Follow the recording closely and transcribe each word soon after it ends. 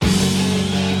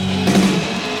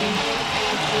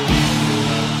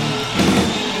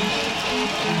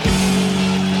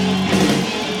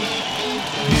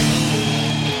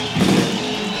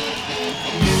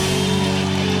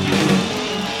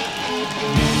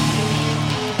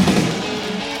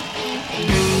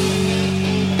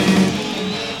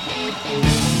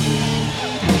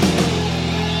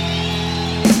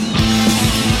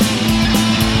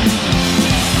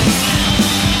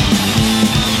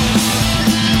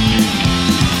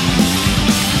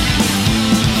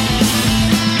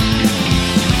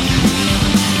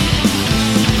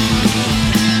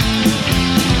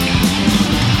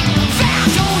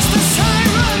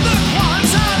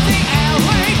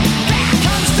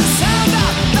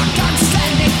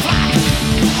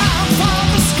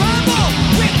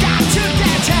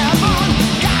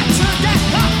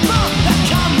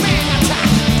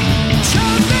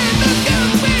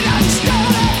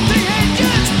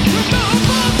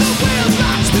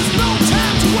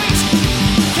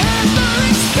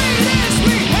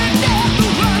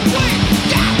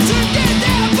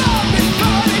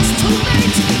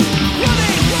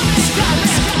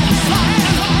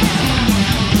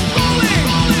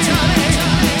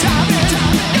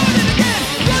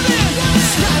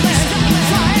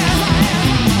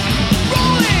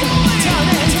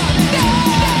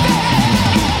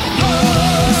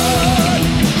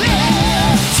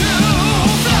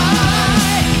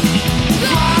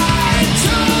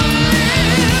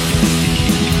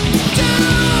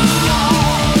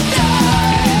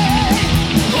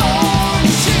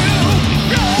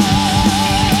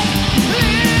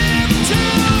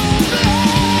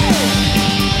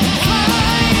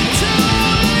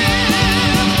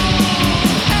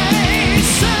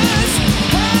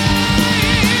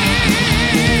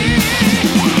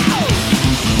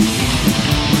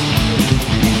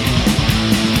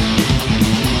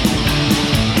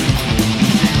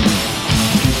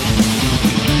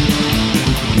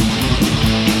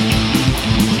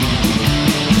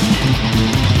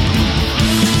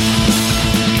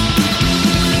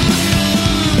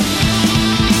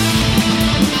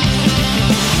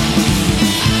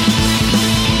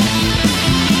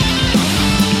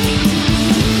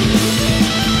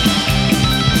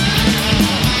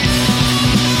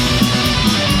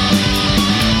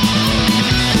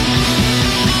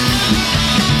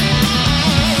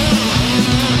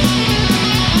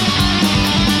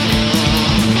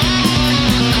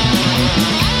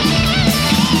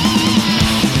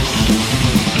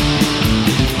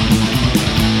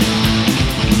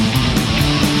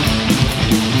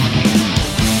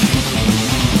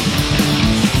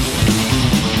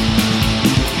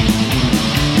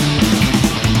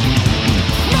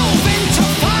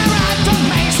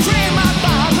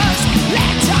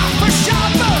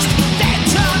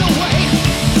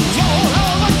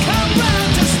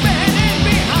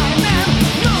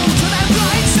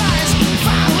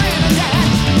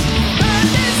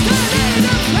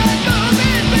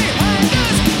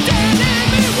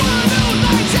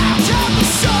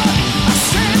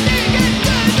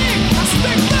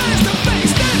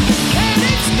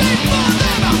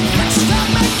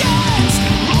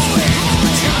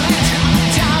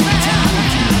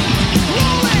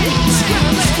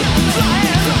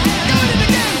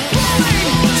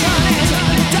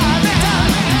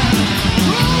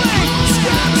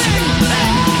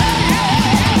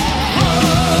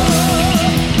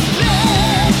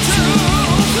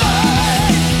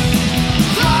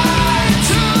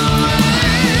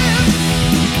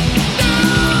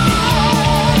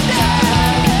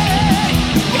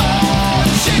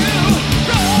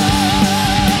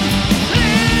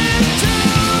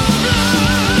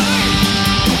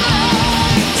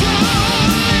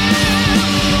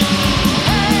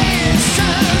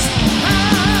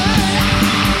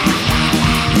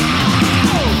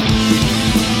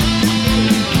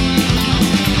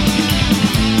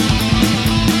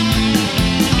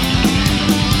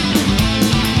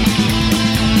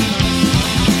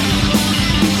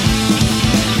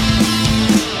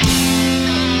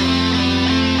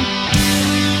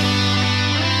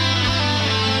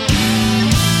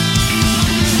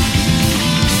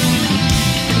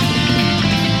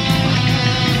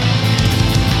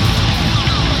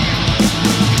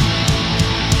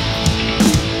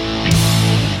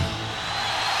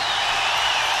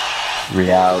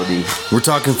reality. We're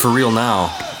talking for real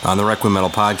now on the Requiem Metal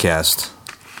Podcast.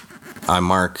 I'm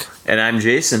Mark. And I'm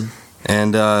Jason.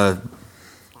 And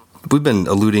we've been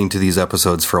alluding to these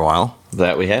episodes for a while.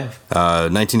 That we have.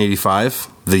 1985,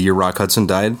 the year Rock Hudson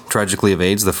died, tragically of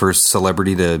AIDS, the first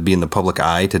celebrity to be in the public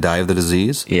eye to die of the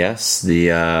disease. Yes,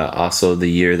 also the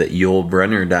year that Yul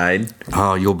Brynner died.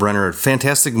 Oh, Yul Brynner.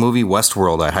 Fantastic movie,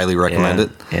 Westworld. I highly recommend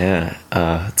it. Yeah,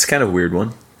 it's kind of a weird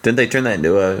one. Didn't they turn that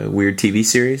into a weird TV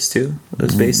series, too, it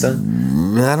was based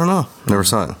on? I don't know. Never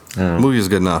saw it. The movie was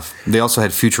good enough. They also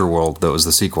had Future World, that was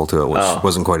the sequel to it, which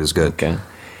wasn't quite as good. Okay.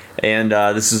 And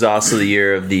this is also the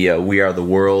year of the We Are the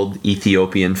World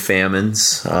Ethiopian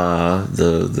famines,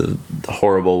 the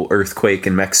horrible earthquake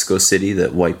in Mexico City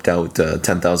that wiped out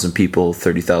 10,000 people,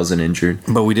 30,000 injured.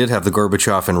 But we did have the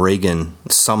Gorbachev and Reagan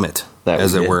summit,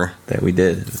 as it were. That we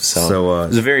did. So it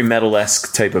was a very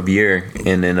metal-esque type of year,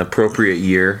 and an appropriate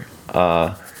year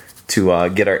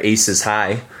to get our aces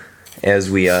high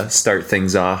as we start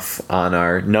things off on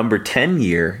our number 10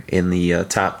 year in the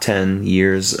top 10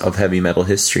 years of heavy metal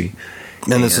history.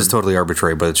 And this is totally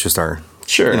arbitrary, but it's just our...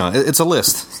 Sure. It's a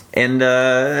list. And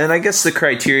I guess the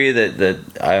criteria that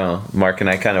I don't know, Mark and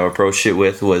I kind of approached it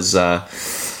with was...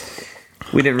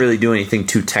 we didn't really do anything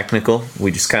too technical.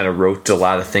 We just kind of wrote a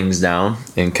lot of things down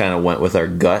and kind of went with our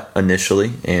gut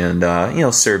initially, and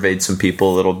surveyed some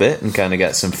people a little bit and kind of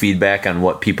got some feedback on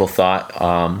what people thought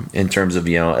in terms of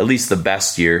at least the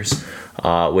best years,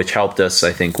 which helped us,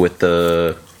 I think, with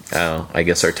I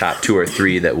guess our top 2 or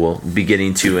 3 that we'll be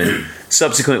getting to in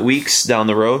subsequent weeks down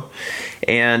the road.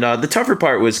 And the tougher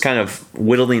part was kind of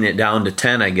whittling it down to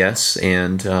 10, I guess.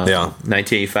 And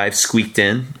 1985 squeaked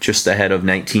in just ahead of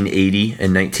 1980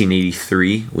 and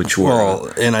 1983, which were...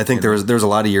 Well, and I think there's a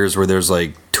lot of years where there's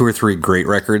like 2 or 3 great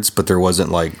records, but there wasn't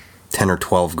like 10 or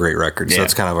 12 great records. Yeah. So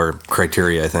that's kind of our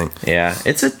criteria, I think. Yeah,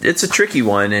 it's a tricky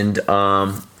one. And,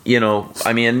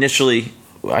 initially,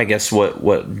 I guess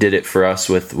what did it for us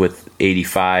with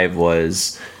 85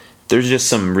 was... There's just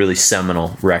some really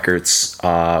seminal records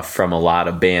from a lot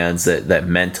of bands that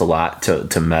meant a lot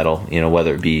to metal,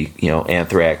 whether it be,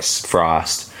 Anthrax,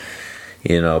 Frost,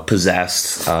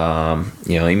 Possessed,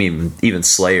 even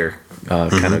Slayer,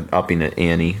 kind of upping it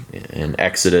ante, and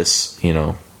Exodus,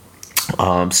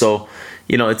 So,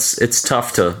 it's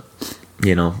tough to,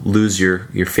 lose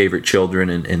your favorite children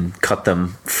and cut them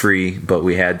free, but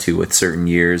we had to with certain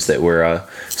years that were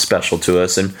special to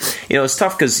us. And it's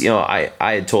tough because I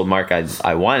had told Mark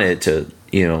I wanted it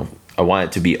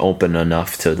to be open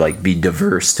enough to like be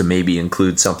diverse, to maybe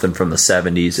include something from the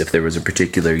 70s if there was a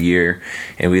particular year.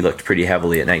 And we looked pretty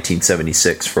heavily at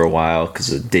 1976 for a while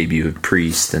because of debut of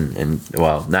Priest and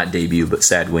well, not debut but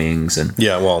Sad Wings and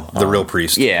the real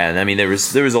Priest. Yeah, and I mean there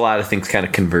was a lot of things kind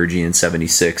of converging in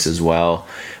 76 as well.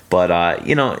 But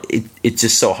it's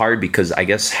just so hard because I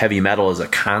guess heavy metal as a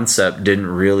concept didn't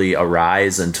really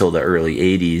arise until the early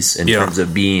 80s in terms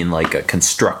of being like a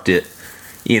constructed,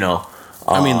 we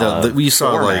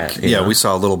saw format, we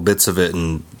saw little bits of it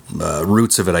and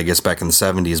roots of it, I guess, back in the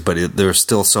 70s, but there's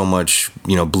still so much,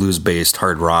 blues-based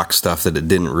hard rock stuff that it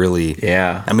didn't really...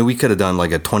 Yeah. I mean, we could have done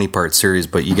like a 20-part series,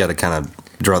 but you got to kind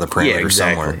of draw the parameter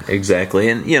somewhere. Exactly.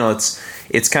 And,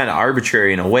 it's kind of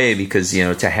arbitrary in a way because,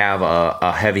 to have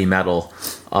a heavy metal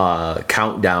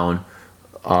countdown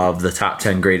of the top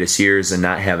 10 greatest years and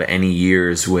not have any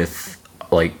years with,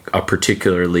 like, a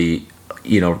particularly...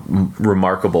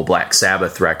 remarkable Black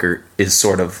Sabbath record is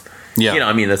sort of,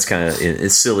 that's kind of,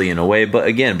 it's silly in a way. But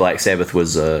again, Black Sabbath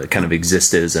was kind of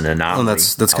existed as an anomaly. And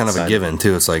that's kind of a given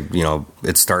too. It's like,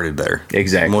 it started there.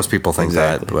 Exactly. Most people think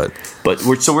that, but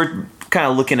we're kind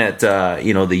of looking at,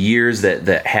 the years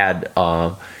that had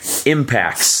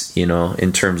impacts,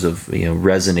 in terms of,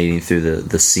 resonating through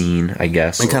the scene, I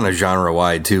guess. And kind of genre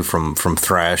wide too, from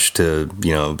thrash to,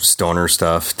 stoner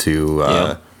stuff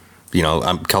to,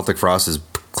 Celtic Frost is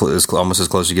almost as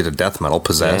close as you get to death metal.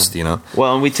 Possessed,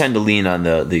 Well, and we tend to lean on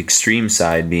the extreme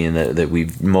side, being that we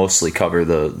mostly cover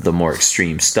the more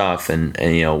extreme stuff, and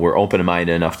we're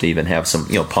open-minded enough to even have some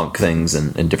punk things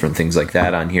and different things like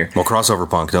that on here. Well, crossover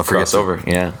punk, don't forget. Crossover,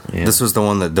 yeah. This was the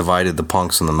one that divided the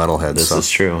punks and the metalheads. This is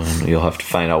true, and you'll have to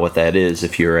find out what that is.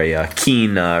 If you're a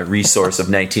keen resource of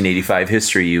 1985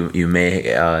 history, you may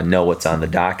know what's on the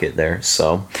docket there.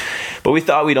 So, but we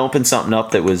thought we'd open something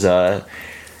up that was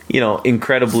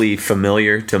incredibly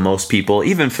familiar to most people,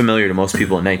 even familiar to most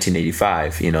people in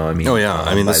 1985. Oh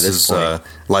yeah, this is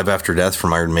Live After Death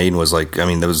from Iron Maiden was like, that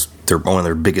was one of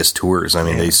their biggest tours.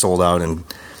 They sold out, and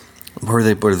where are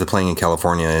they playing in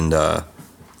California? And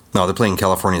No, they played in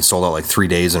California and sold out like 3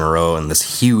 days in a row in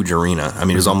this huge arena. I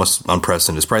mean, it was almost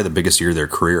unprecedented. It's probably the biggest year of their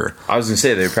career. I was going to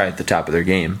say they're probably at the top of their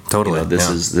game. Totally. This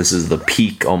is the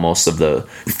peak almost of the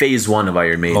phase one of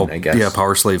Iron Maiden, I guess. Yeah,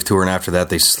 Power Slave tour, and after that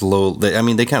they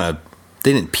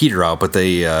didn't peter out, but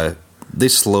they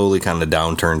slowly kind of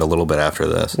downturned a little bit after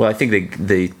this. Well, I think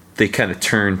they kind of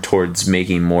turned towards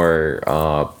making more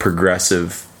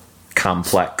progressive,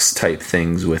 complex type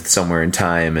things with Somewhere in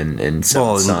Time and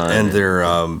Seventh Son. And they're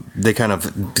they kind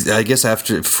of, I guess,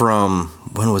 from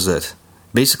when was it?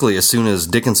 Basically, as soon as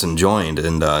Dickinson joined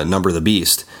and Number of the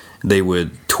Beast, they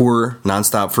would tour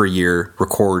nonstop for a year,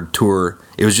 record, tour.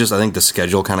 It was just, I think the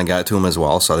schedule kind of got to them as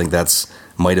well. So I think that's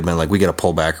might have been like, we got to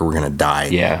pull back or we're going to die.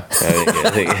 Yeah,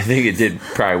 I think it did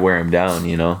probably wear them down,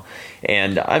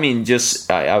 And I mean,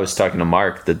 I was talking to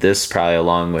Mark that this probably,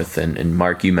 along with, and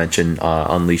Mark, you mentioned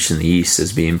Unleashed in the East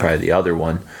as being probably the other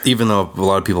one. Even though a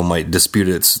lot of people might dispute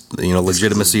its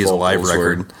legitimacy as a live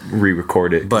record,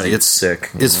 re-record it, but it's sick.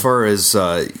 As far as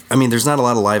I mean, there's not a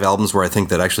lot of live albums where I think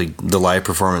that actually the live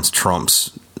performance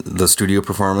trumps the studio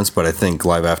performance. But I think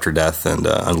Live After Death and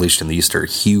Unleashed in the East are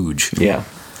huge.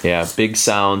 Yeah, big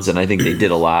sounds, and I think they did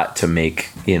a lot to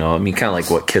make, kind of like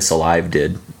what Kiss Alive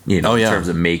did, in terms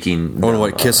of making... and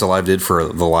what Kiss Alive did for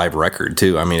the live record,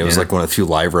 too. I mean, it was like one of the few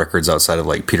live records outside of,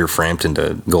 like, Peter Frampton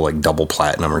to go, like, double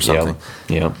platinum or something.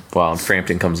 Yeah. Well, and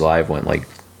Frampton Comes Alive went, like,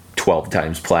 12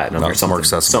 times platinum or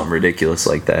something ridiculous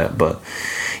like that. But,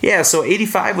 yeah, so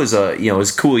 85 was was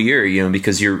a cool year,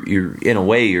 because you're in a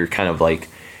way, you're kind of, like,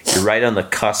 you're right on the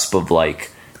cusp of,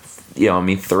 like...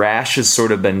 thrash has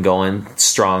sort of been going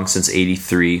strong since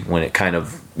 83 when it kind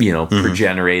of,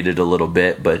 regenerated a little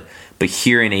bit. But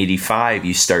here in 85,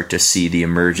 you start to see the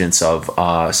emergence of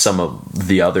some of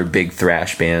the other big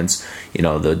thrash bands,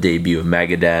 the debut of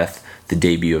Megadeth, the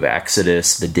debut of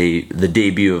Exodus, the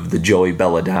debut of the Joey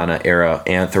Belladonna era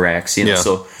Anthrax.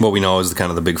 So what we know is kind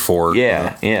of the big four.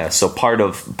 Yeah. So part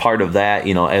of that,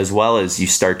 as well as you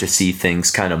start to see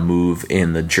things kind of move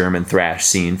in the German thrash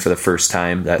scene for the first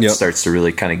time. That starts to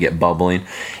really kind of get bubbling,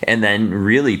 and then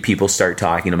really people start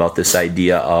talking about this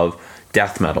idea of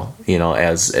death metal,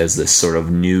 as this sort of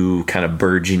new kind of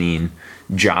burgeoning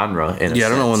genre. I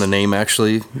don't know when the name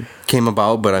actually came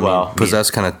about, but I mean,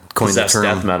 Possessed kind of coined the term.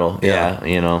 Death metal, yeah.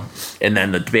 And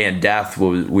then the band Death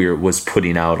was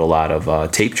putting out a lot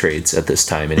of tape trades at this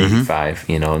time in 85,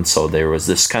 and so there was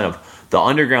this kind of, the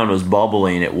underground was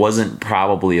bubbling. It wasn't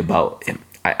probably about...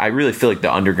 I really feel like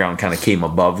the underground kind of came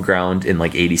above ground in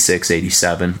like 86,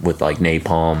 87 with like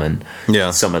Napalm and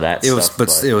some of that stuff.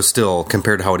 But it was still,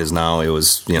 compared to how it is now, it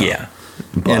was, Yeah.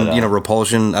 But, and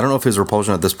Repulsion, I don't know if it was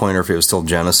Repulsion at this point or if it was still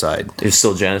Genocide. It was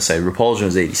still Genocide. Repulsion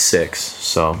was 86,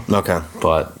 so... Okay.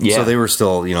 But, yeah. So they were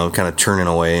still, kind of churning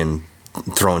away and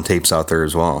throwing tapes out there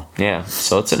as well. Yeah,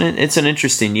 so it's an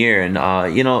interesting year, and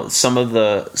some of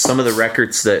the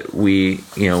records that we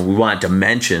wanted to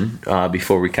mention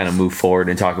before we kind of move forward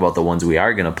and talk about the ones we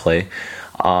are going to play.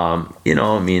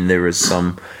 There was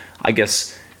some, I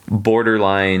guess,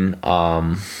 borderline.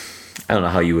 I don't know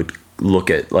how you would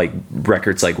look at like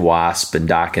records like Wasp and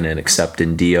Dokken and Accept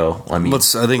and Dio. I mean,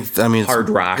 hard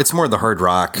rock. It's more the hard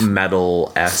rock,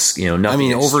 metal-esque. Nothing. I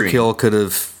mean, extreme. Overkill could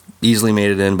have easily made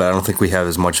it in, but I don't think we have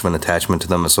as much of an attachment to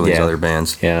them as some of these other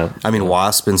bands. Yeah. I mean,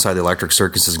 Wasp Inside the Electric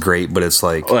Circus is great, but it's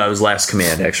like... Oh, that was Last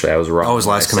Command, actually. I was wrong. Oh, it was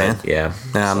Last Command? Yeah.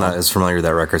 I'm not as familiar with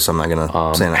that record, so I'm not going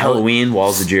to say that. Halloween,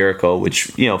 Walls of Jericho,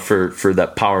 which, for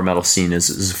that power metal scene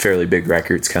is a fairly big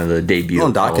record. It's kind of the debut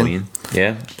of Halloween.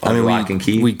 Yeah. Lock and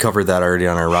Key. We covered that already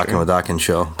on our Rockin' with Dokken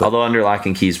show. But. Although Under Lock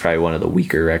and Key is probably one of the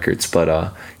weaker records,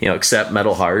 but, Accept,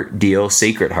 Metal Heart, Dio,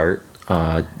 Sacred Heart,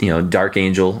 Dark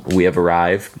Angel, We Have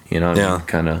Arrived,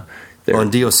 kind of. Well,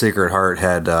 and Dio Sacred Heart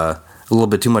had a little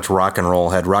bit too much rock and roll.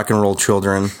 Had Rock and Roll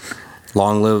Children,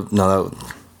 Long Live.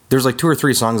 There's like 2 or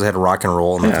 3 songs that had rock and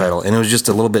roll in the title, and it was just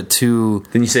a little bit too.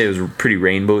 Didn't you say it was pretty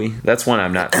rainbowy? That's one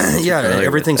I'm not.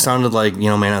 Everything sounded like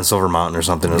Man on Silver Mountain or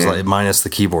something. It was like minus the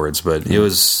keyboards, but it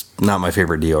was not my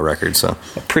favorite Dio record. So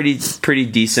a pretty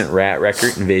decent Rat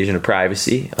record, Invasion of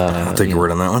Privacy. I'll take your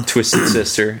word on that one. Twisted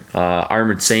Sister,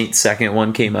 Armored Saint, second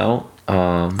one came out.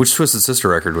 Which Twisted Sister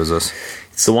record was this?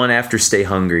 It's the one after Stay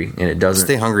Hungry, and it doesn't.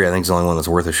 Stay Hungry, I think, is the only one that's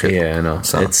worth a shit. Yeah, I know.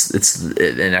 So.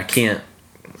 And I can't.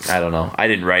 I don't know. I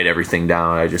didn't write everything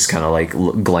down. I just kind of like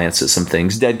glanced at some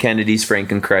things. Dead Kennedys,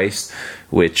 Frankenchrist,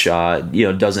 which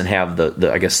doesn't have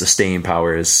the I guess the staying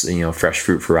power as Fresh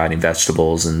Fruit for Rotting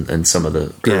Vegetables and some of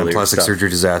the Plastic stuff.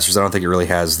 Surgery Disasters. I don't think it really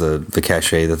has the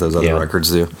cachet that those other records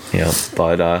do. Yeah,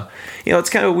 but it's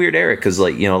kind of a weird era because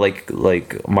like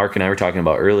Mark and I were talking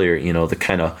about earlier. The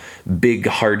kind of big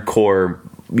hardcore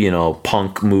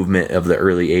punk movement of the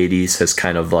early 80s has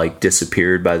kind of like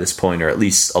disappeared by this point, or at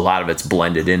least a lot of it's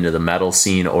blended into the metal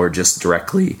scene, or just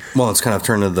directly. Well, it's kind of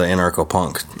turned into the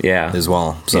anarcho-punk as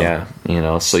well. So.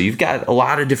 Yeah, so you've got a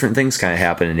lot of different things kind of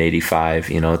happen in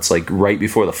 85. It's like right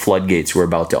before the floodgates were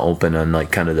about to open on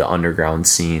like kind of the underground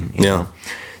scene. You know?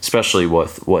 Especially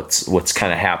with what's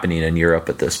kind of happening in Europe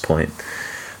at this point.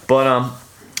 But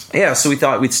so we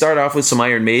thought we'd start off with some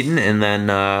Iron Maiden, and then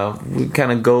we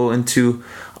kind of go into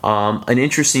an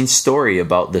interesting story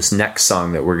about this next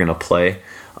song that we're going to play.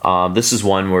 This is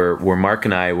one where Mark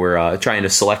and I were trying to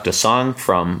select a song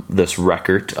from this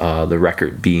record. The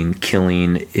record being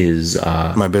 "Killing Is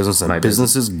My Business." And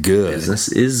business is good. Business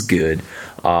is good.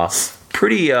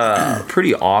 Pretty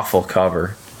awful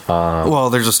cover. Well,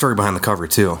 there's a story behind the cover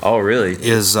too. Oh, really?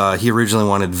 He originally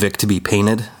wanted Vic to be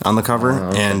painted on the cover,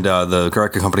 and the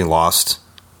record company lost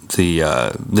the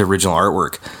original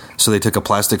artwork, so they took a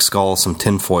plastic skull, some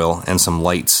tin foil, and some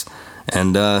lights,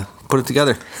 and put it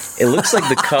together. It looks like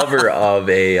the cover of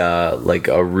a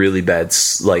really bad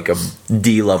a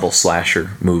D-level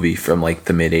slasher movie from like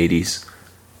the mid '80s.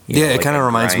 It kind of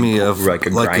reminds me of like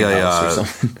a or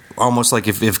something. Almost like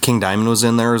if King Diamond was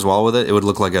in there as well with it would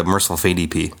look like a Merciful Fate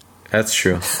EP. That's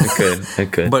true.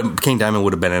 It could. But King Diamond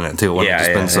would have been in it too. It would have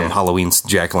just been some Halloween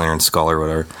jack-o'-lantern skull or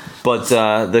whatever. But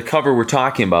the cover we're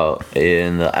talking about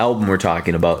and the album we're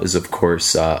talking about is, of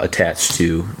course, attached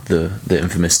to the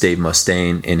infamous Dave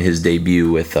Mustaine in his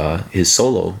debut with his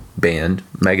solo band,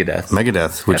 Megadeth.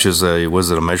 Megadeth, which was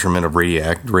it a measurement of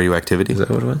radioactivity? Is that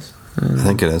what it was? I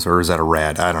think it is. Or is that a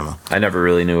rad? I don't know. I never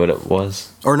really knew what it was.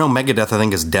 Or no, Megadeth, I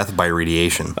think, is death by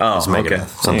radiation. Oh, it's Megadeth, okay.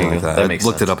 Something like that. I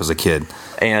looked it up as a kid.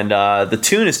 And the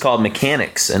tune is called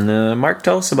Mechanics. And Mark,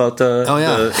 tell us about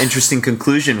the interesting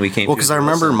conclusion we came to. Well, because I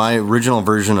remember my original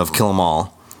version of Kill 'Em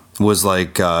All was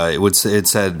like, it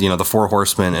said, the Four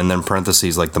Horsemen and then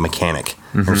parentheses like the Mechanic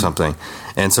or something.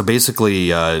 And so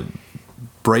basically,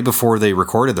 right before they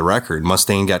recorded the record,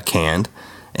 Mustaine got canned.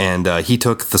 And he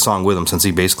took the song with him since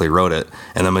he basically wrote it.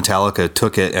 And then Metallica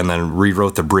took it and then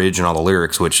rewrote the bridge and all the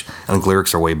lyrics, which I think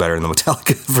lyrics are way better than the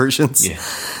Metallica versions. Yeah.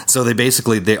 So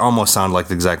they almost sound like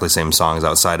the exactly same songs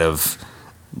outside of,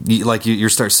 like you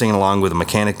start singing along with a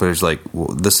Mechanic, but it's like, well,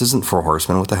 this isn't Four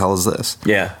Horsemen. What the hell is this?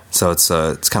 Yeah. So it's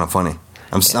kind of funny.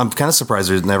 I'm kind of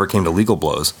surprised it never came to legal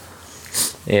blows.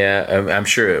 Yeah, I'm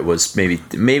sure it was maybe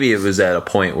it was at a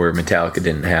point where Metallica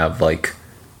didn't have like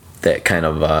that kind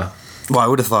of. Well, I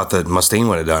would have thought that Mustaine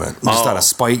would have done it, just out of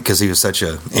spite because he was such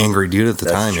an angry dude at the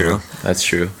time. True. That's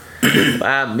true.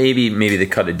 Maybe they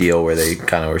cut a deal where they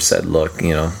kind of said, "Look,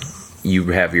 you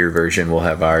have your version, we'll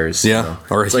have ours." Yeah,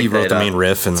 or he wrote the main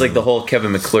riff. And it's like the whole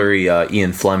Kevin McClure,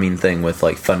 Ian Fleming thing with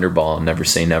like Thunderball and Never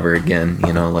Say Never Again.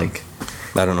 Like.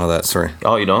 I don't know that story.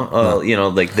 Oh, you don't? No.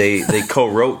 Like they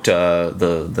co-wrote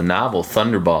the novel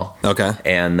Thunderball. Okay.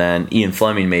 And then Ian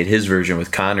Fleming made his version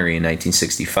with Connery in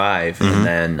 1965, and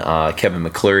then Kevin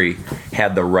McClure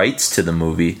had the rights to the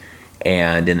movie.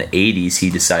 And in the 80s, he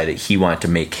decided he wanted to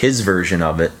make his version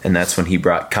of it, and that's when he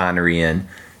brought Connery in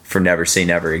for Never Say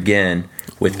Never Again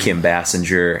with Kim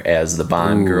Basinger as the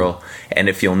Bond girl. And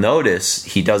if you'll notice,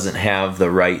 he doesn't have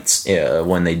the rights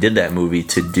when they did that movie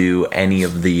to do any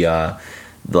of the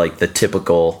like the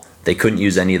typical. They couldn't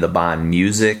use any of the Bond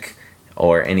music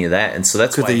or any of that, and so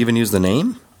that's could they even use the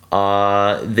name?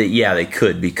 They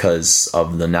could, because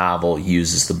of the novel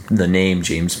uses the name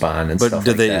James Bond and stuff.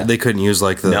 But did they couldn't use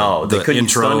like the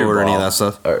intro or any of that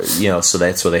stuff? Or, so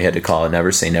that's what they had to call it.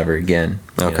 Never Say Never Again.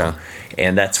 Okay.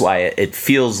 And that's why it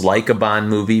feels like a Bond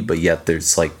movie, but yet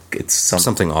there's like it's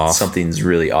something off. Something's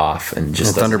really off, and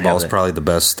just Thunderball is probably the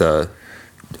best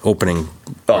opening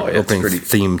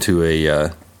theme to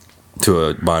a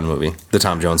Bond movie. The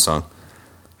Tom Jones song.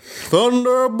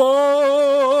 Thunderball.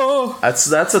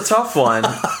 That's a tough one.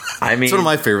 I mean, it's one of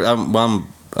my favorite. I'm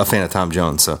a fan of Tom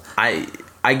Jones, so I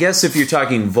guess if you're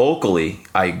talking vocally,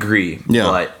 I agree. Yeah.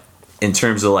 But in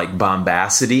terms of like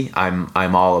bombacity,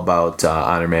 I'm all about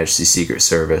On Her Majesty's Secret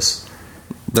Service.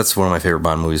 That's one of my favorite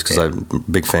Bond movies because I'm a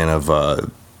big fan of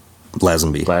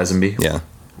Lazenby. Lazenby? Yeah.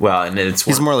 Well, and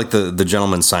he's more like the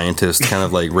gentleman scientist, kind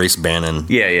of like Race Bannon.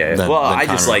 Yeah. Than I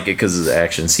just like it because of the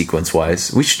action sequence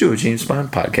wise. We should do a James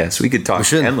Bond podcast. We could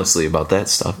talk endlessly about that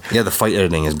stuff. Yeah, the fight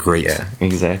editing is great. Yeah,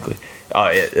 exactly.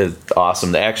 It's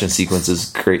awesome. The action sequence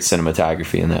is great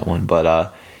cinematography in that one.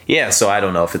 But so I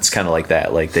don't know if it's kind of like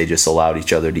that. Like they just allowed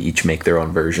each other to each make their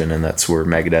own version, and that's where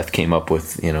Megadeth came up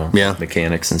with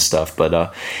mechanics and stuff.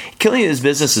 But Killing His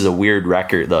Business is a weird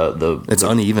record. It's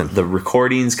uneven. The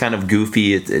recording's kind of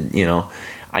goofy.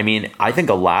 I mean, I think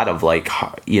a lot of like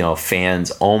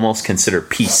fans almost consider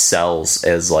Peace Sells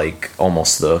as like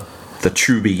almost the the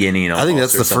true beginning. I think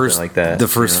that's the first, like that, the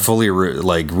first fully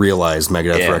realized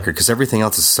Megadeth record, because everything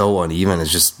else is so uneven.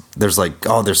 It's just there's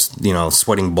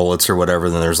sweating bullets or whatever.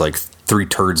 Then there's like 3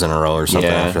 turds in a row or something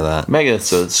after that.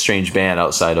 Megadeth's a strange band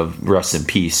outside of Rust in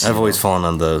Peace. I've always fallen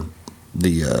on the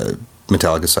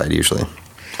Metallica side usually.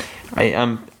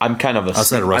 I'm kind of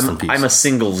I'm a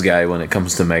singles guy when it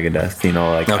comes to Megadeth.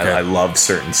 I love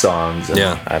certain songs. And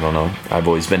I don't know. I've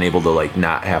always been able to like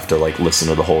not have to like listen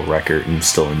to the whole record and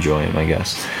still enjoy them, I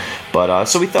guess. But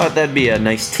so we thought that'd be a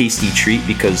nice tasty treat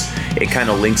because it kind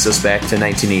of links us back to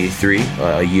 1983,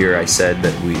 a year I said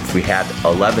that if we had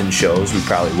 11 shows, we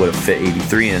probably would have fit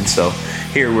 83 in. So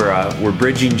here we're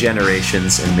bridging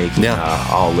generations and making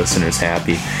all listeners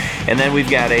happy. And then we've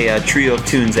got a trio of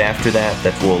tunes after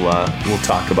that we'll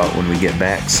talk about when we get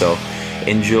back. So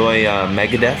enjoy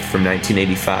Megadeth from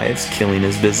 1985's Killing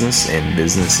Is Business and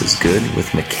Business Is Good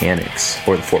with Mechanics,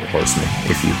 or the Four Horsemen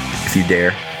if you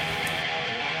dare.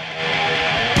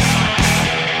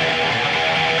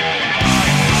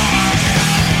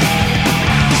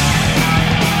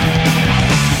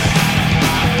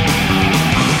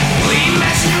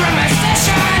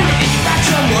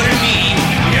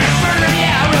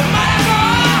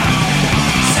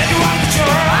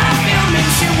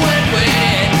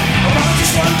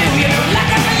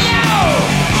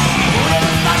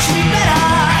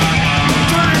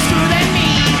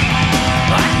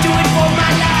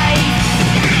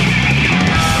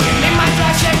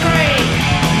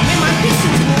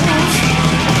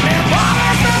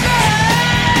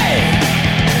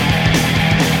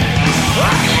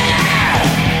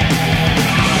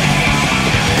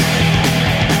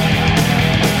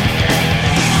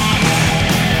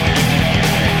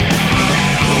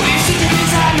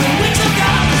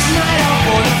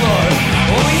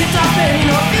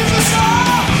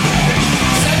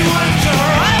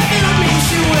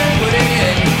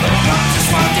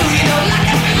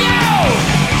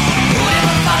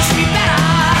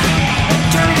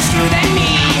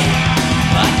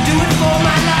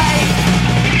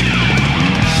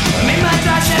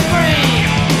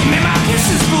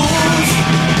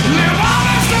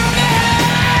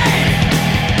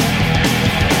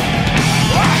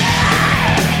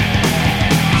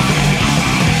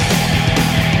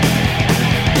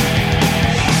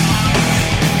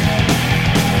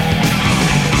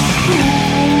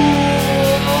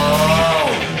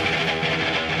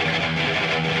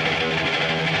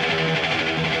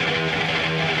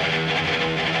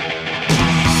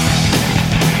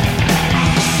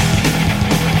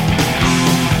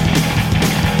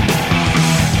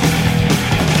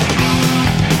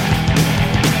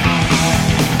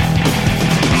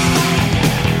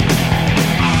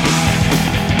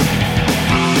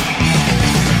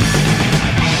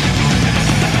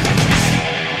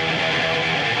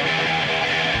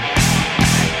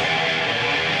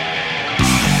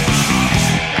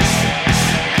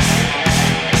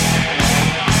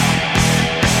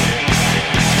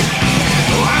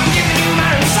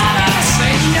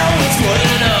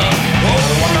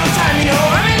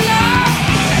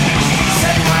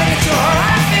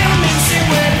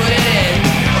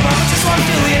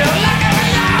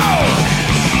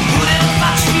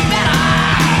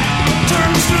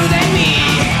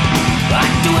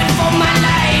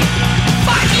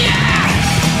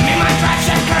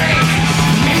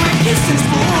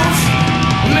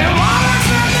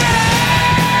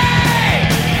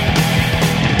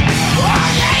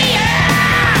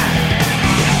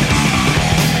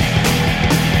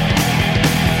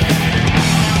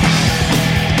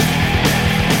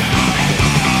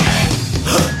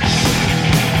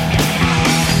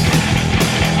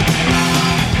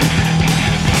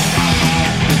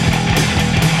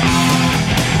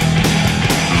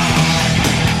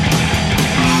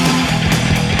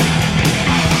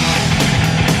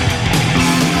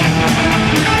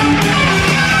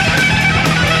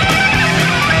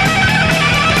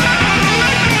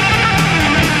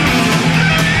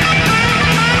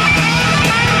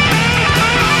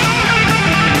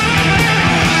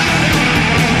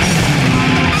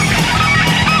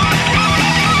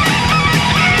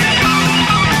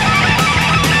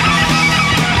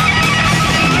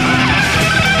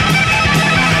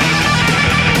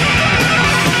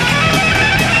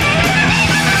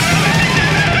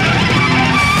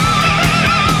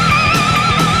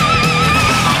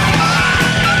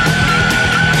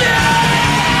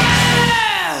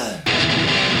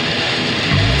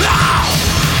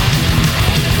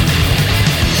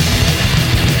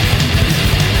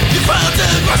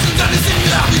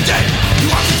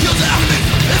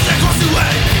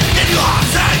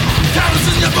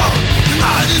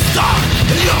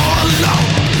 You're all alone.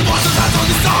 The monster that's on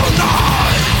the soul, no.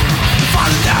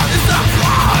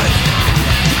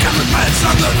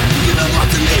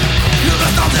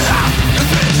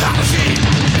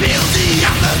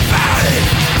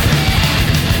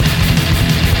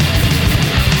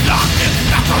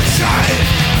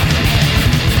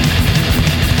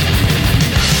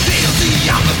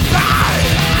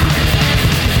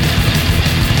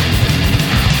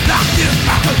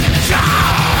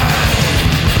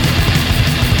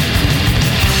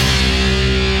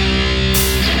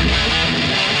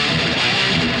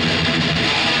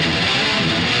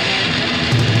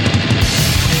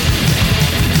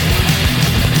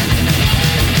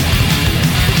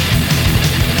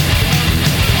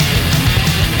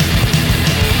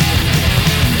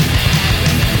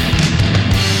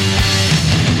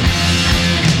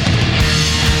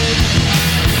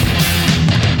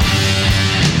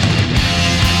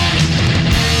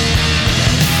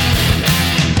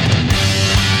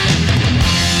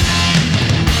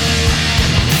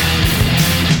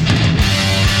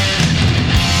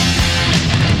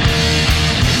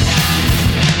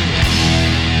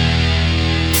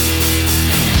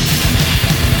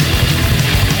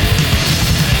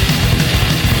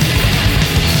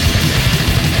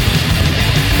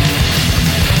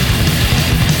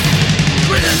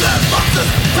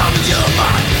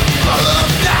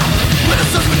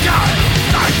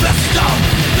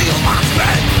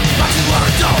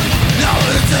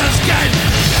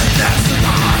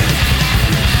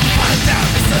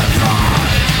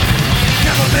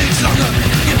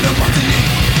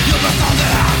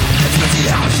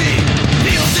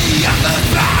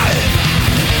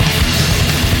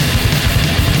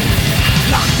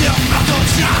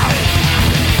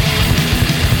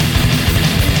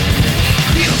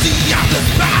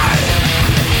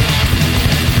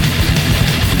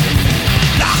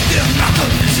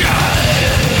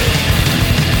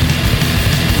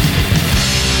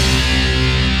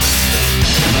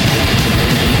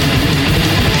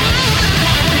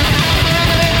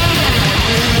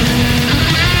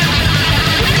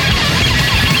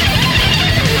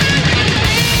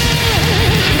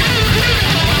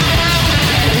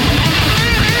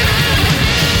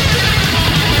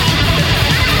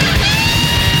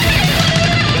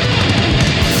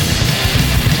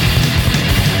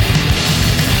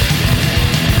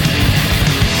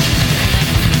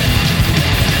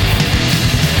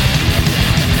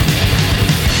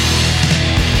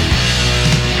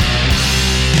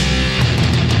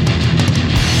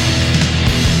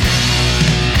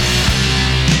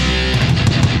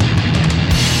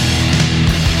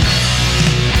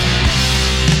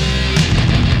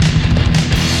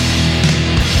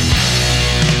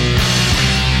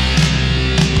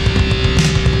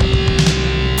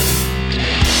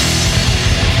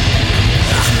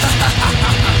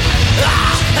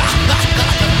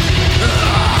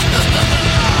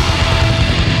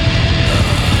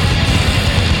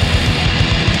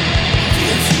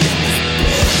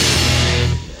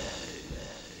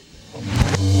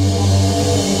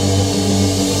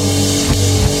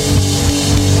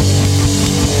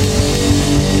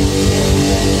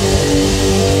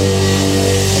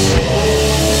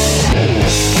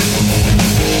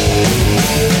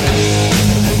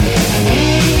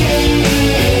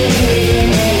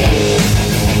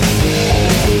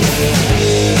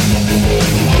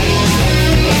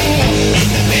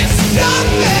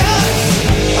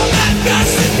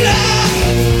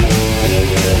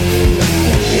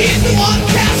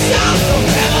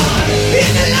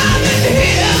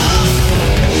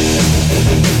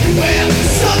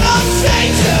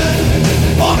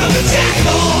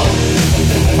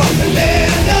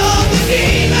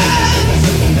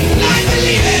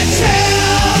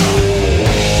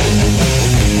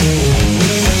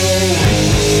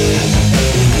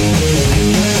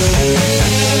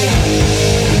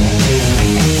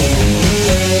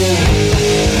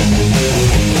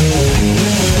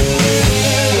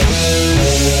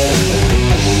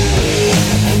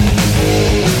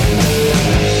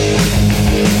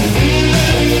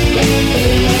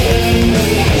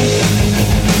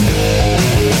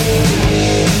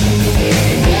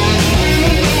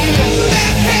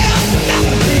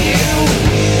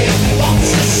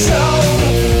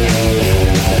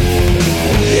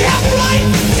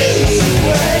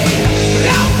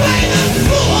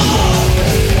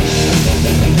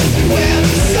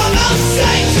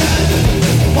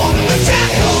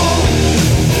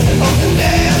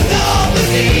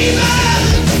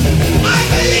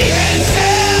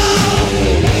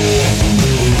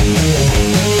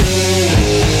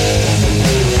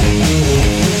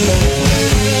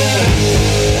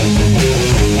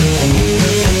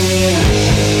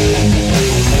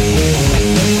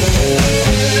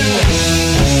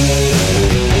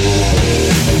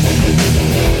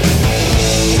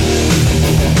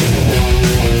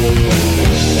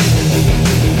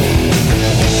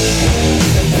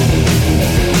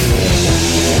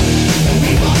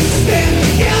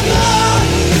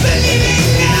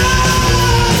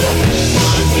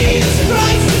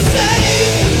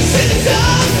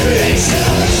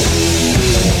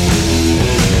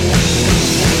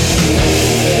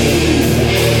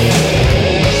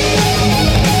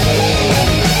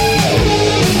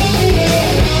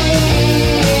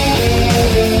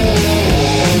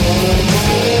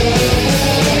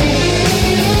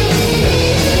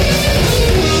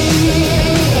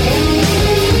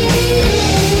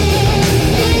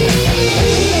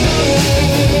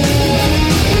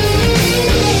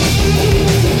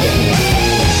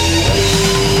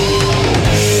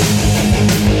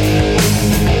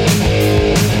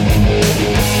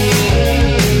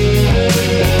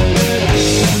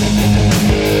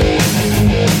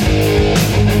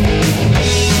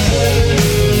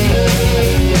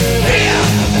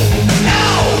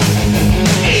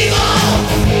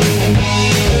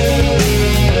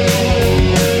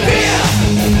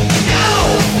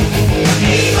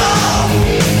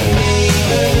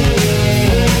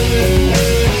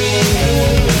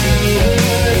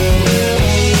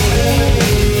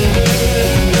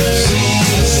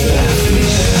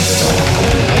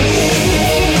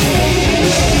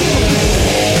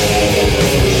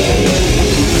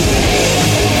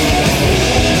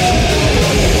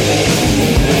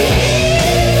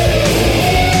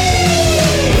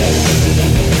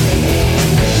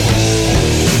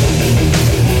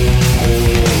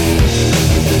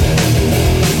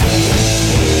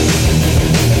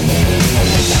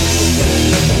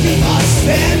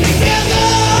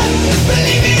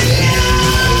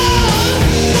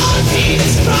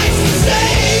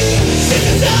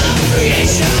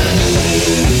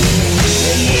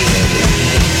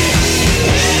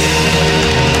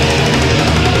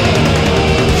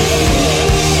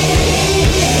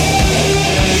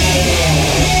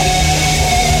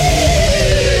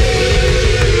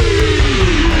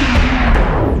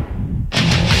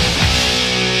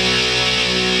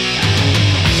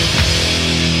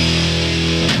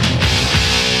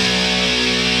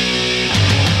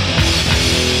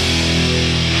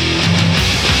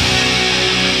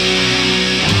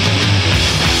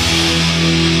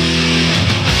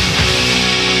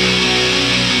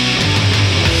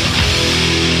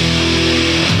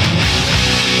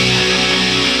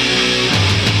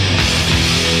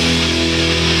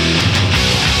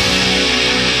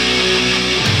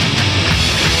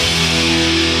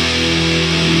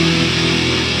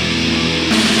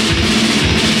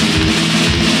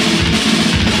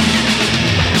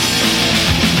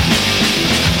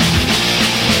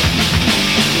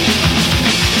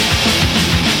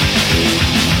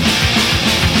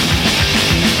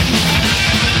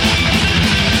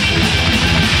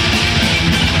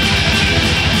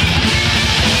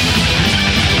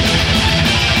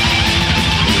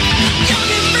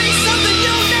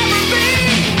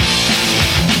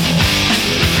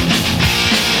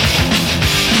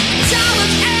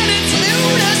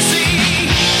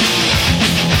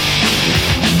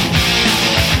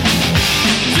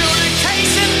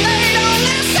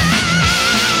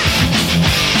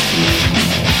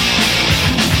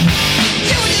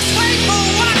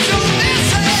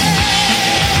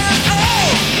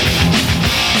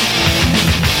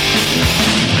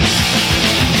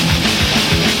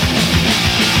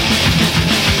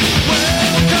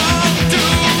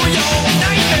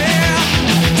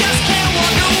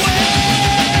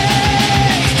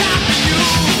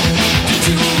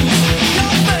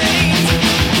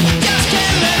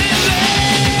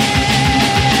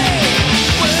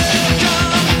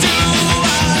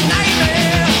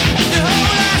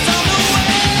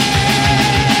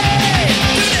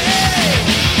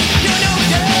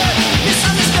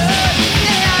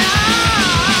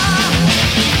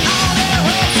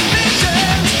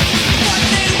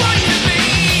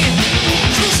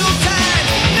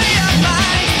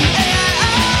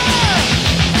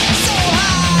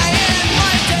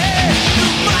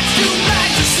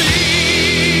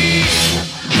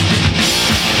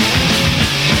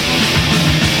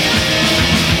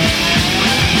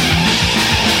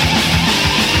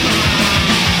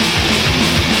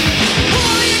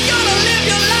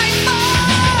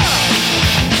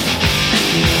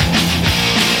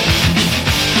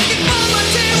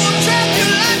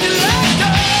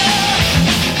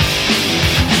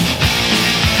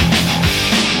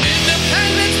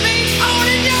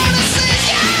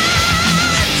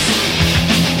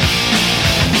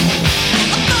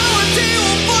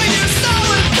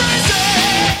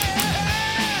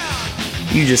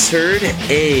 just heard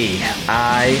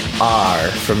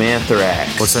AIR from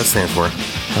Anthrax. What's that stand for?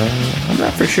 I'm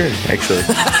not for sure, actually.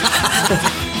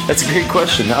 That's a great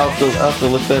question. I'll have to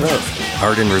look that up.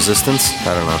 Art and Resistance?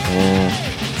 I don't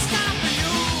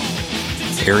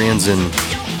know. Aryans and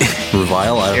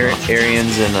Revile? I don't know.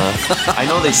 Aryans and... I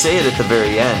know they say it at the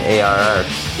very end. AIR.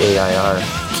 AIR.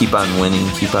 Keep on winning.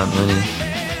 Keep on winning.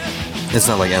 It's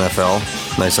not like NFL?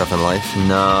 Nice Up in Life?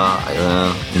 No,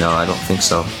 I don't think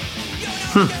so.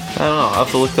 I don't know. I'll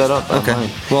have to look that up. Okay. Online.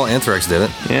 Well, Anthrax did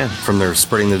it. Yeah. From their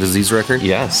Spreading the Disease record?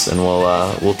 Yes, and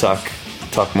we'll talk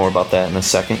more about that in a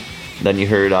second. Then you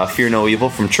heard Fear No Evil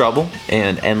from Trouble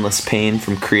and Endless Pain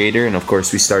from Creator, and of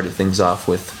course we started things off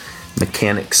with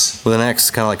Mechanics. With an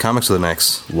X, kind of like Comics with an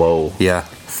X. Whoa. Yeah.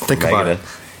 Think about it.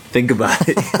 Think about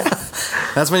it.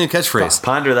 That's my new catchphrase.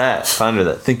 Ponder that.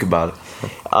 Think about it.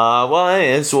 Well,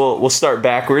 anyways, we'll start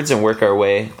backwards and work our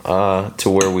way to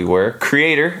where we were.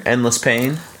 Creator, Endless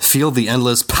Pain. Feel the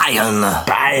endless pain.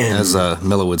 As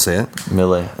Miller would say it.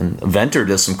 Miller. And Venter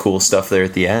does some cool stuff there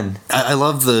at the end. I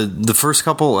love the first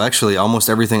couple, actually, almost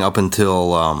everything up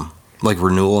until like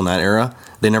Renewal in that era.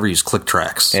 They never use click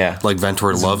tracks. Yeah. Like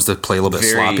Ventura loves to play a little bit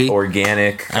very sloppy.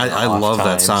 Organic. I love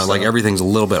that sound. So. Like everything's a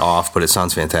little bit off, but it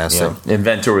sounds fantastic. Yeah. And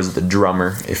Ventura was the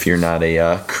drummer, if you're not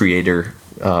a Creator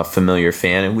familiar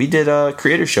fan. And we did a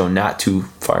Creator show not too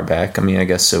far back. I mean, I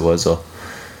guess it was a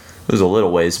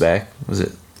little ways back. Was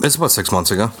it? It's about 6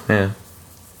 months ago. Yeah.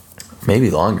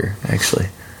 Maybe longer, actually.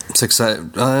 It was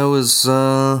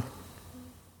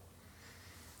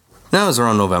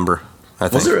around November, I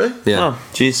think. Was it really? Yeah. Oh,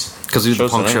 jeez. Because we did the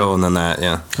punk show and then that,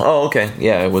 yeah. Oh, okay.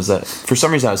 Yeah, it was that. For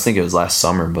some reason, I was thinking it was last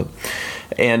summer, but...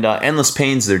 And Endless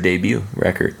Pain's their debut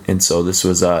record, and so this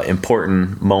was an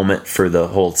important moment for the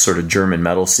whole sort of German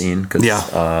metal scene, because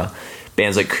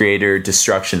bands like Creator,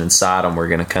 Destruction, and Sodom were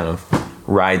going to kind of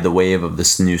ride the wave of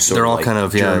this new sort They're of all like kind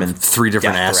of German three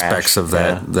different aspects of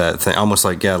that thing, almost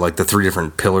like like the three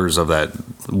different pillars of that,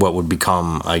 what would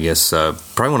become, I guess,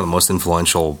 probably one of the most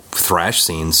influential thrash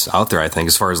scenes out there, I think,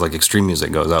 as far as like extreme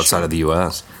music goes outside of the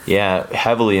US. Yeah,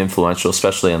 heavily influential,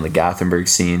 especially on the Gothenburg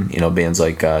scene. You know, bands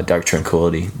like Dark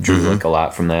Tranquillity drew like a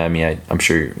lot from that. I mean, I'm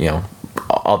sure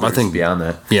others beyond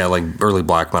that. Yeah, like early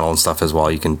black metal and stuff as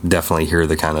well. You can definitely hear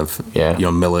the kind of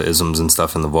Milla-isms and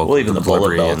stuff in the vocal. Well, even the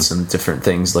bullet belts and different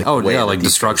things like like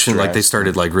Destruction. Like they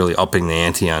started like really upping the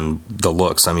ante on the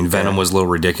looks. I mean, Venom was a little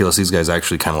ridiculous. These guys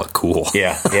actually kind of look cool.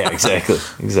 Yeah, exactly.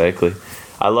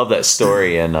 I love that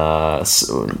story in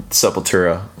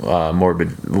Sepultura,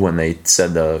 Morbid, when they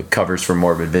said the covers for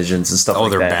Morbid Visions and stuff like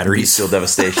that. Oh, their batteries. Bestial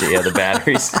Devastation. Yeah, the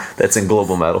batteries. That's in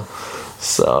Global Metal.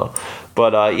 So,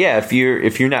 but if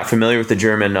you're not familiar with the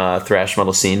German thrash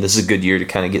metal scene, this is a good year to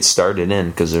kind of get started in,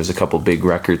 because there's a couple big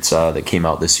records that came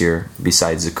out this year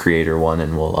besides the Creator one,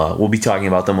 and we'll be talking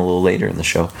about them a little later in the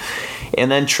show.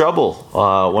 And then Trouble,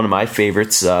 one of my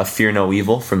favorites, Fear No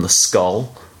Evil from the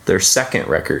Skull. Their second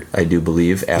record, I do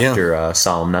believe, after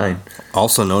Solemn 9.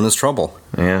 Also known as Trouble.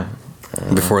 Yeah.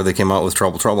 Before they came out with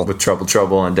Trouble. With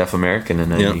Trouble on Deaf American in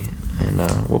 90. Yeah. And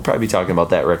we'll probably be talking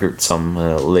about that record some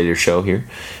later show here.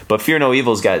 But Fear No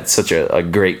Evil's got such a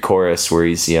great chorus where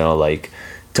he's, like,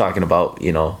 talking about,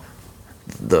 the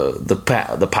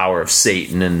power of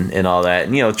Satan and all that.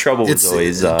 And, Trouble was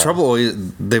always...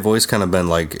 they've always kind of been,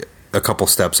 like, a couple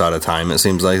steps out of time, it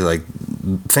seems like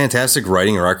fantastic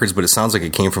writing records, but it sounds like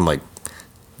it came from like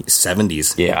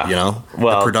 70s.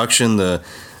 Well, the production, the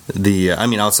I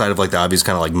mean, outside of like the obvious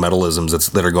kind of like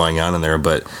metalisms that are going on in there,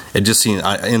 but it just seemed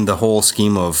in the whole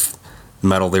scheme of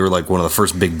metal, they were like one of the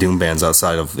first big doom bands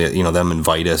outside of them and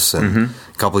Vitus and a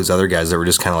couple of these other guys that were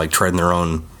just kind of like treading their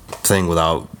own thing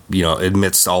without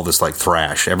amidst all this like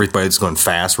thrash. Everybody's going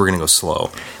fast, we're gonna go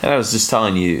slow. And I was just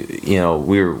telling you,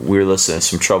 we were listening to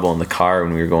some Trouble in the car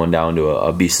when we were going down to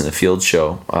a Beast in the Field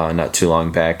show not too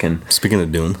long back. And speaking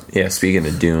of doom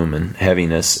and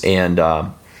heaviness, and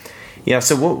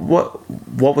so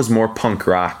what was more punk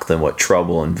rock than what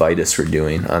Trouble and Vitus were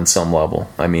doing on some level?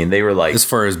 I mean, they were like, as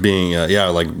far as being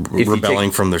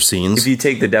rebelling from their scenes. If you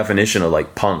take the definition of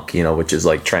like punk, which is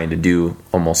like trying to do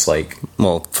almost like,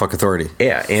 well, fuck authority.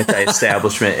 Yeah,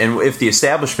 anti-establishment. And if the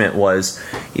establishment was,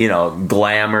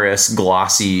 glamorous,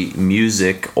 glossy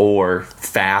music or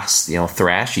fast,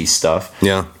 thrashy stuff.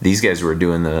 Yeah, these guys were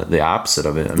doing the opposite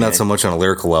of it. I mean, not so much on a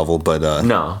lyrical level, but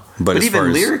no. But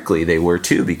even lyrically, they were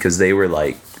too, because they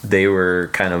were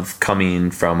kind of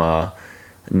coming from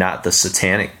not the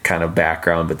satanic kind of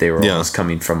background, but they were almost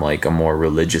coming from like a more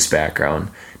religious background.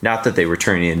 Not that they were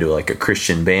turning into like a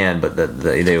Christian band, but that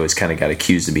they always kind of got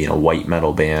accused of being a white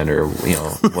metal band or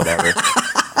whatever.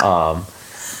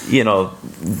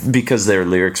 Because their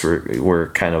lyrics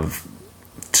were kind of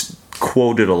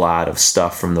quoted a lot of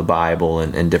stuff from the Bible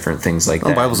and different things like that.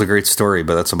 The Bible's a great story,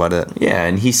 but that's about it. Yeah,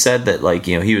 and he said that, like,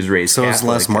 you know, he was raised So Catholic.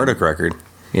 was Les Marduk record.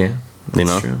 Yeah. You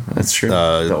know? That's true.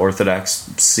 The Orthodox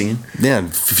scene. Yeah,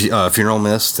 Funeral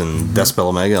Mist and Decibel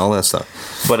Omega, all that stuff.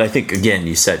 But I think, again,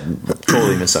 you said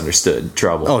totally misunderstood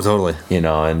Trouble. Oh, totally. You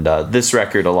know, and this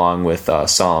record, along with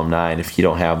Solemn 9, if you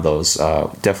don't have those,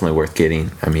 definitely worth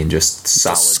getting. I mean, just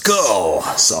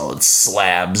solid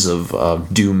slabs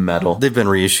of doom metal. They've been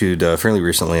reissued fairly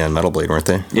recently on Metal Blade, weren't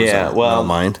they? Yeah, well,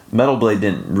 Mind. Metal Blade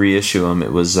didn't reissue them.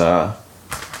 It was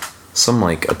some,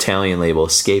 like, Italian label,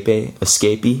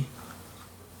 Escape,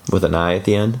 with an I at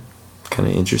the end. Kind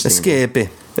of interesting. Escape.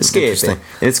 And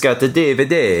it's got the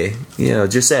DVD, you know,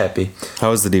 Giuseppe.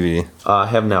 How was the DVD? I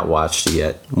have not watched it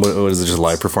yet. What is it, just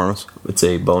live performance? It's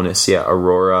a bonus, yeah.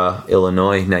 Aurora,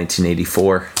 Illinois,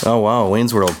 1984. Oh, wow.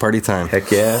 Wayne's World, party time.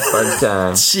 Heck yeah, party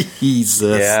time.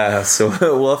 Jesus. Yeah, so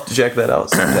we'll have to check that out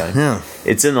sometime. Yeah.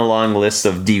 It's in the long list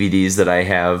of DVDs that I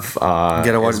have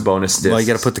as bonus discs. Well, you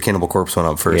got to put the Cannibal Corpse one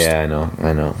up first. Yeah, I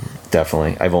know.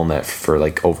 Definitely. I've owned that for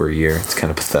like over a year. It's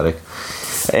kind of pathetic.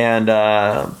 And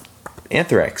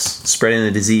Anthrax, Spreading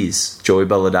the Disease, Joey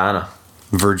Belladonna.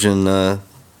 Virgin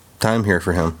time here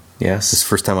for him. Yes. His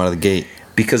first time out of the gate.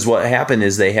 Because what happened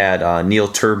is they had Neil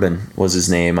Turbin was his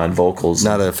name on vocals.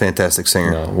 Not a fantastic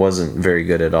singer. No, wasn't very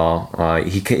good at all.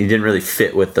 He didn't really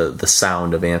fit with the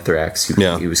sound of Anthrax.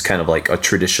 He was kind of like a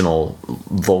traditional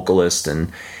vocalist,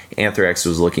 and Anthrax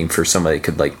was looking for somebody that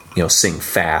could, like, you know, sing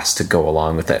fast to go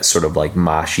along with that sort of like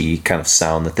moshy kind of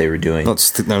sound that they were doing. Well,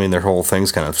 I mean, their whole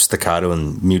thing's kind of staccato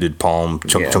and muted palm,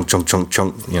 chunk,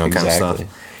 chunk, you know, kind of stuff.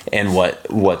 And what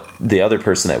the other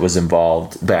person that was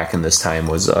involved back in this time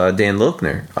was Dan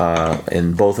Lilkner,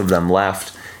 and both of them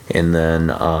left. And then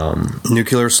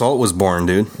Nuclear Assault was born,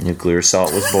 dude. Nuclear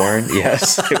Assault was born.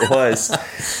 Yes, it was.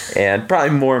 And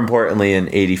probably more importantly, in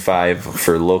 '85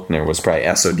 for Lilkner was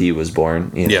probably SOD was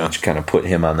born. You know, which kind of put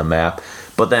him on the map.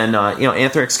 But then you know,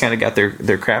 Anthrax kind of got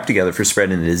their crap together for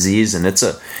Spreading the Disease, and it's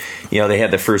you know, they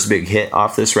had their first big hit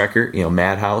off this record, you know,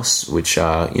 Madhouse, which you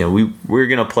know we're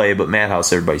gonna play, but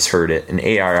Madhouse, everybody's heard it, and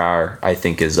ARR I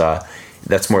think is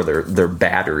that's more their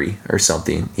battery or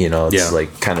something, you know. It's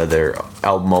like kind of their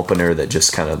album opener that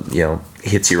just kind of, you know,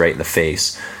 hits you right in the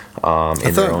face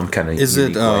in their own kind of. Is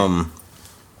it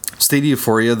State of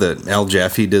Euphoria that Al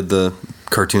Jaffe did the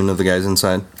cartoon of the guys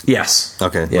inside? Yes.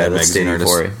 Okay. Yeah, that's State of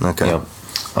Euphoria. Okay. You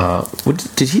know,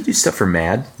 did he do stuff for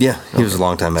Mad? Yeah, he was a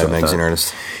long time Mad Magazine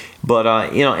artist.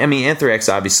 But, you know, I mean, Anthrax,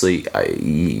 obviously,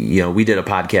 you know, we did a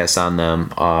podcast on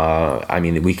them. I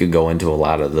mean, we could go into a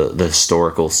lot of the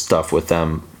historical stuff with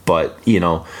them. But, you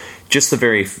know, just the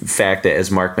very fact that,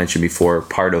 as Mark mentioned before,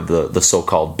 part of the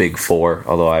so-called Big Four,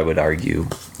 although I would argue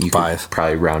you could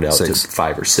probably round out to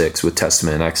 5 or 6 with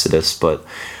Testament and Exodus. But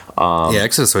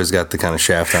Exodus always got the kind of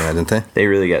shaft on it, didn't they? They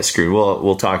really got screwed.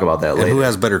 We'll talk about that later. And who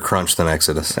has better crunch than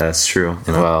Exodus? That's true.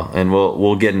 You know? Well, and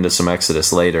we'll get into some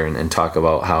Exodus later and talk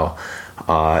about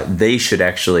how they should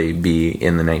actually be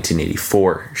in the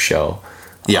 1984 show.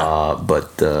 Yeah.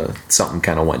 But something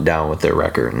kind of went down with their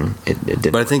record, and it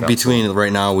didn't. But I think between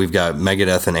right now we've got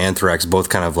Megadeth and Anthrax both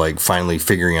kind of like finally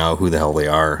figuring out who the hell they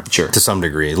are. Sure. To some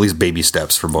degree, at least baby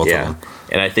steps for both of them.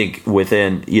 And I think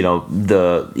within, you know,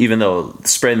 even though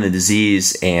Spreading the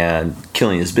Disease and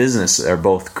Killing His Business are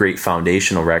both great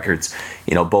foundational records,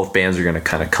 you know, both bands are going to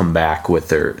kind of come back with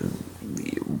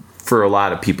for a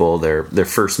lot of people, their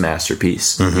first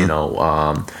masterpiece, you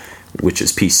know, which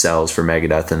is Peace Sells for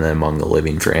Megadeth and then Among the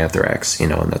Living for Anthrax, you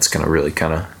know, and that's going to really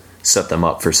kind of set them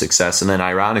up for success. And then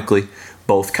ironically,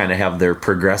 both kind of have their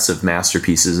progressive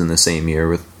masterpieces in the same year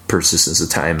with Persistence of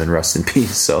Time and Rust in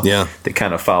Peace. So they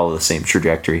kind of follow the same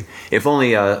trajectory. If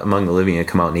only Among the Living had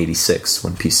come out in '86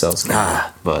 when Peace Sells came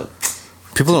out. But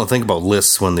people don't think about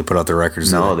lists when they put out their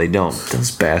records. No, they don't.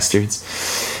 Those bastards.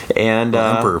 And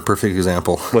Emperor, perfect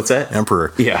example. What's that?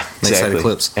 Emperor. Yeah, exactly.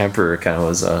 Eclipse. Emperor kind of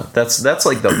was. That's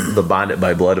like the Bonded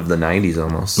by Blood of the '90s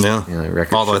almost. Yeah. You know,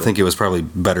 record although show. I think it was probably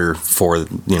better for it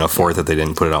that they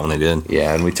didn't put it out when they did.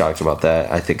 Yeah, and we talked about that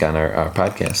I think on our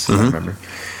podcast. I remember.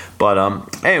 But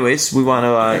anyways, we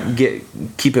want to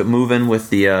keep it moving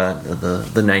with the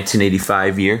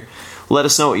 1985 year. Let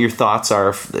us know what your thoughts are.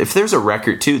 If there's a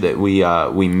record too that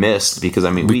we missed, because I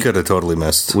mean we could have totally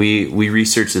missed. We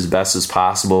researched as best as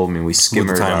possible. I mean, we skimmed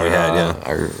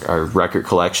our record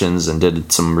collections and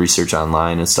did some research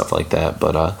online and stuff like that.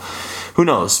 But who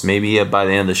knows? Maybe by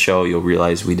the end of the show you'll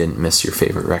realize we didn't miss your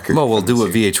favorite record. Well, we'll do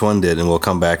what VH1 did, and we'll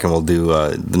come back and we'll do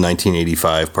the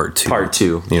 1985 part 2. Part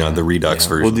 2. You know, the Redux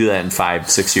version. We'll do that in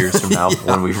 5-6 years from now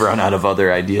when we've run out of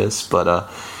other ideas.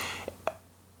 But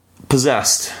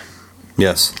Possessed.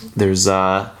 Yes. There's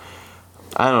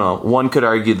I don't know. One could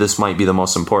argue this might be the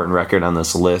most important record on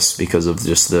this list because of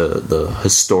just the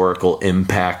historical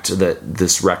impact that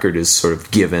this record is sort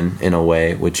of given in a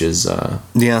way, which is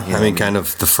kind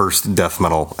of the first death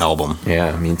metal album.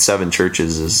 Yeah, I mean, Seven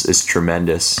Churches is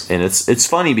tremendous, and it's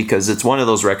funny because it's one of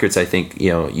those records. I think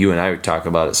you and I talk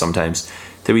about it sometimes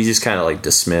that we just kind of like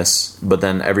dismiss, but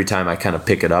then every time I kind of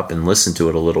pick it up and listen to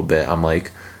it a little bit, I'm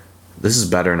like, this is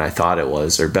better than I thought it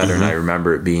was, or better than I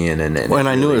remember it being. And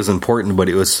I knew it was important, but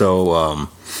it was so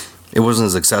it wasn't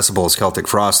as accessible as Celtic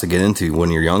Frost to get into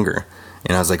when you're younger.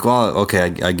 And I was like, well,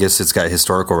 okay, I guess it's got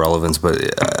historical relevance, but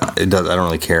it does. I don't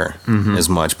really care as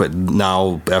much. But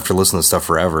now, after listening to stuff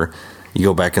forever, you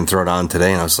go back and throw it on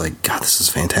today, and I was like, God, this is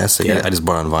fantastic. Yeah. I just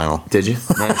bought it on vinyl. Did you?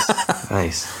 Nice.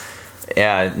 Nice.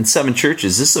 Yeah, and Seven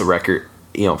Churches, this is a record.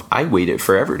 I waited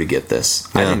forever to get this.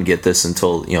 Yeah. I didn't get this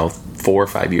until 4 or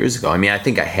 5 years ago. I mean, I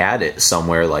think I had it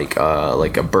somewhere, like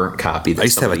a burnt copy. That I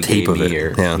used to have a tape of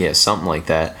it. Yeah, something like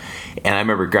that. And I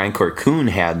remember Grindcore Coon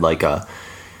had like a.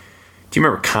 Do you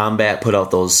remember Combat put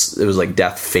out those? It was like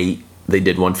Death Fate. They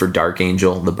did one for Dark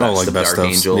Angel, the best of Dark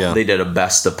Angel. Yeah. They did a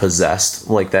best of Possessed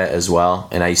like that as well.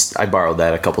 And I borrowed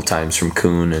that a couple times from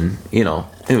Coon, and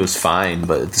it was fine.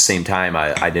 But at the same time,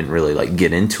 I didn't really like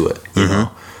get into it. You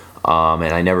know.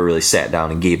 And I never really sat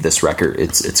down and gave this record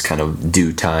its kind of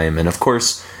due time. And of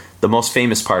course, the most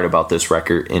famous part about this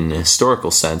record in a historical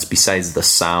sense, besides the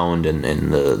sound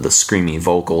and the screaming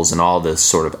vocals and all this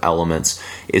sort of elements,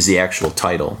 is the actual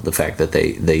title. The fact that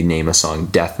they name a song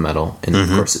death metal, and of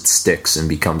course it sticks and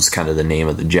becomes kind of the name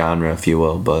of the genre, if you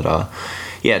will. But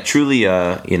yeah, truly,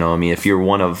 I mean, if you're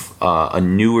one of a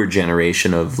newer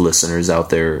generation of listeners out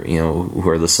there, who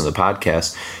are listening to the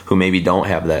podcast, who maybe don't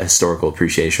have that historical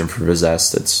appreciation for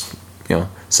Possessed, it's,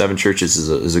 Seven Churches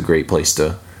is a great place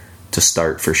to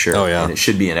start for sure. Oh, yeah. And it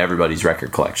should be in everybody's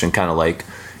record collection, kind of like,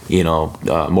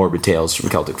 Morbid Tales from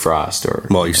Celtic Frost.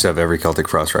 Well, you should have every Celtic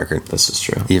Frost record. This is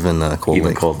true. Even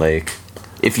Cold Lake.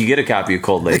 If you get a copy of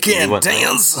Cold Lake, I can't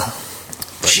dance.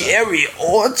 Cherry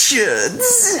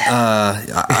Orchards.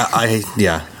 I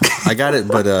got it,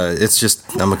 but it's just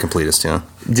I'm a completist.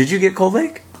 Did you get Cold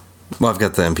Lake? Well, I've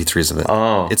got the MP3s of it.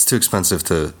 Oh, it's too expensive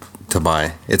to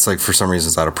buy. It's like for some reason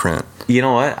it's out of print. You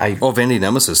know what? Vanity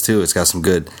Nemesis too. It's got some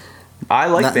good. I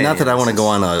like Vanity not that Nemesis. I want to go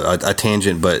on a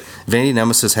tangent, but Vanity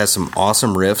Nemesis has some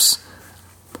awesome riffs,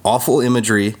 awful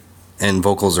imagery, and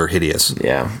vocals are hideous.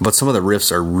 Yeah, but some of the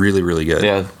riffs are really, really good.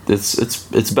 Yeah,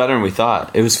 it's better than we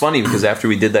thought. It was funny because after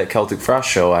we did that Celtic Frost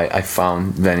show, I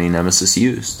found Vanity Nemesis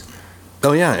used.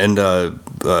 Oh yeah, and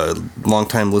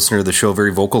long-time listener of the show,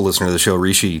 very vocal listener of the show,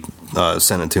 Rishi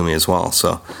sent it to me as well.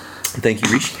 So thank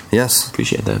you, Rishi. Yes,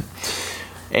 appreciate that.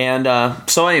 And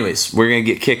so, anyways, we're gonna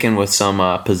get kicking with some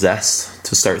Possessed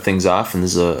to start things off, and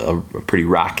this is a pretty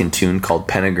rockin' tune called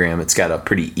Pentagram. It's got a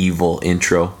pretty evil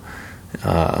intro.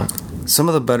 Some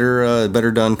of the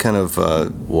better done kind of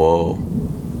woe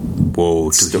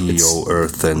to thee, O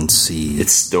earth and sea.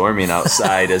 It's storming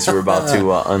outside as we're about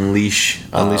to unleash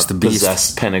the beast.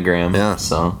 Possessed Pentagram. Yeah,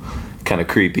 so kind of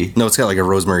creepy. No, it's got like a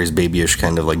Rosemary's Babyish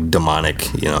kind of like demonic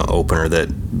opener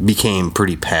that became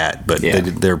pretty pat, but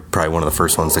they're probably one of the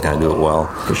first ones to kind of do it well.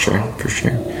 For sure.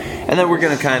 And then we're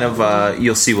going to kind of,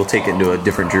 you'll see, we'll take it into a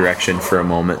different direction for a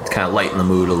moment, kind of lighten the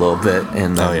mood a little bit,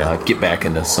 and then get back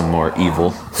into some more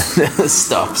evil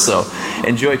stuff. So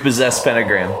enjoy Possessed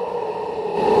Pentagram.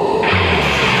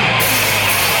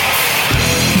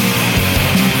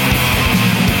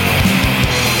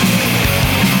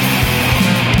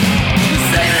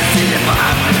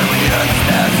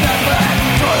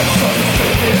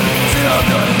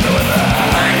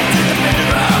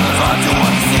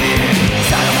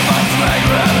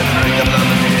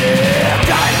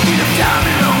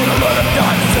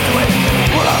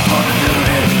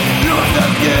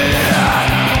 Yeah.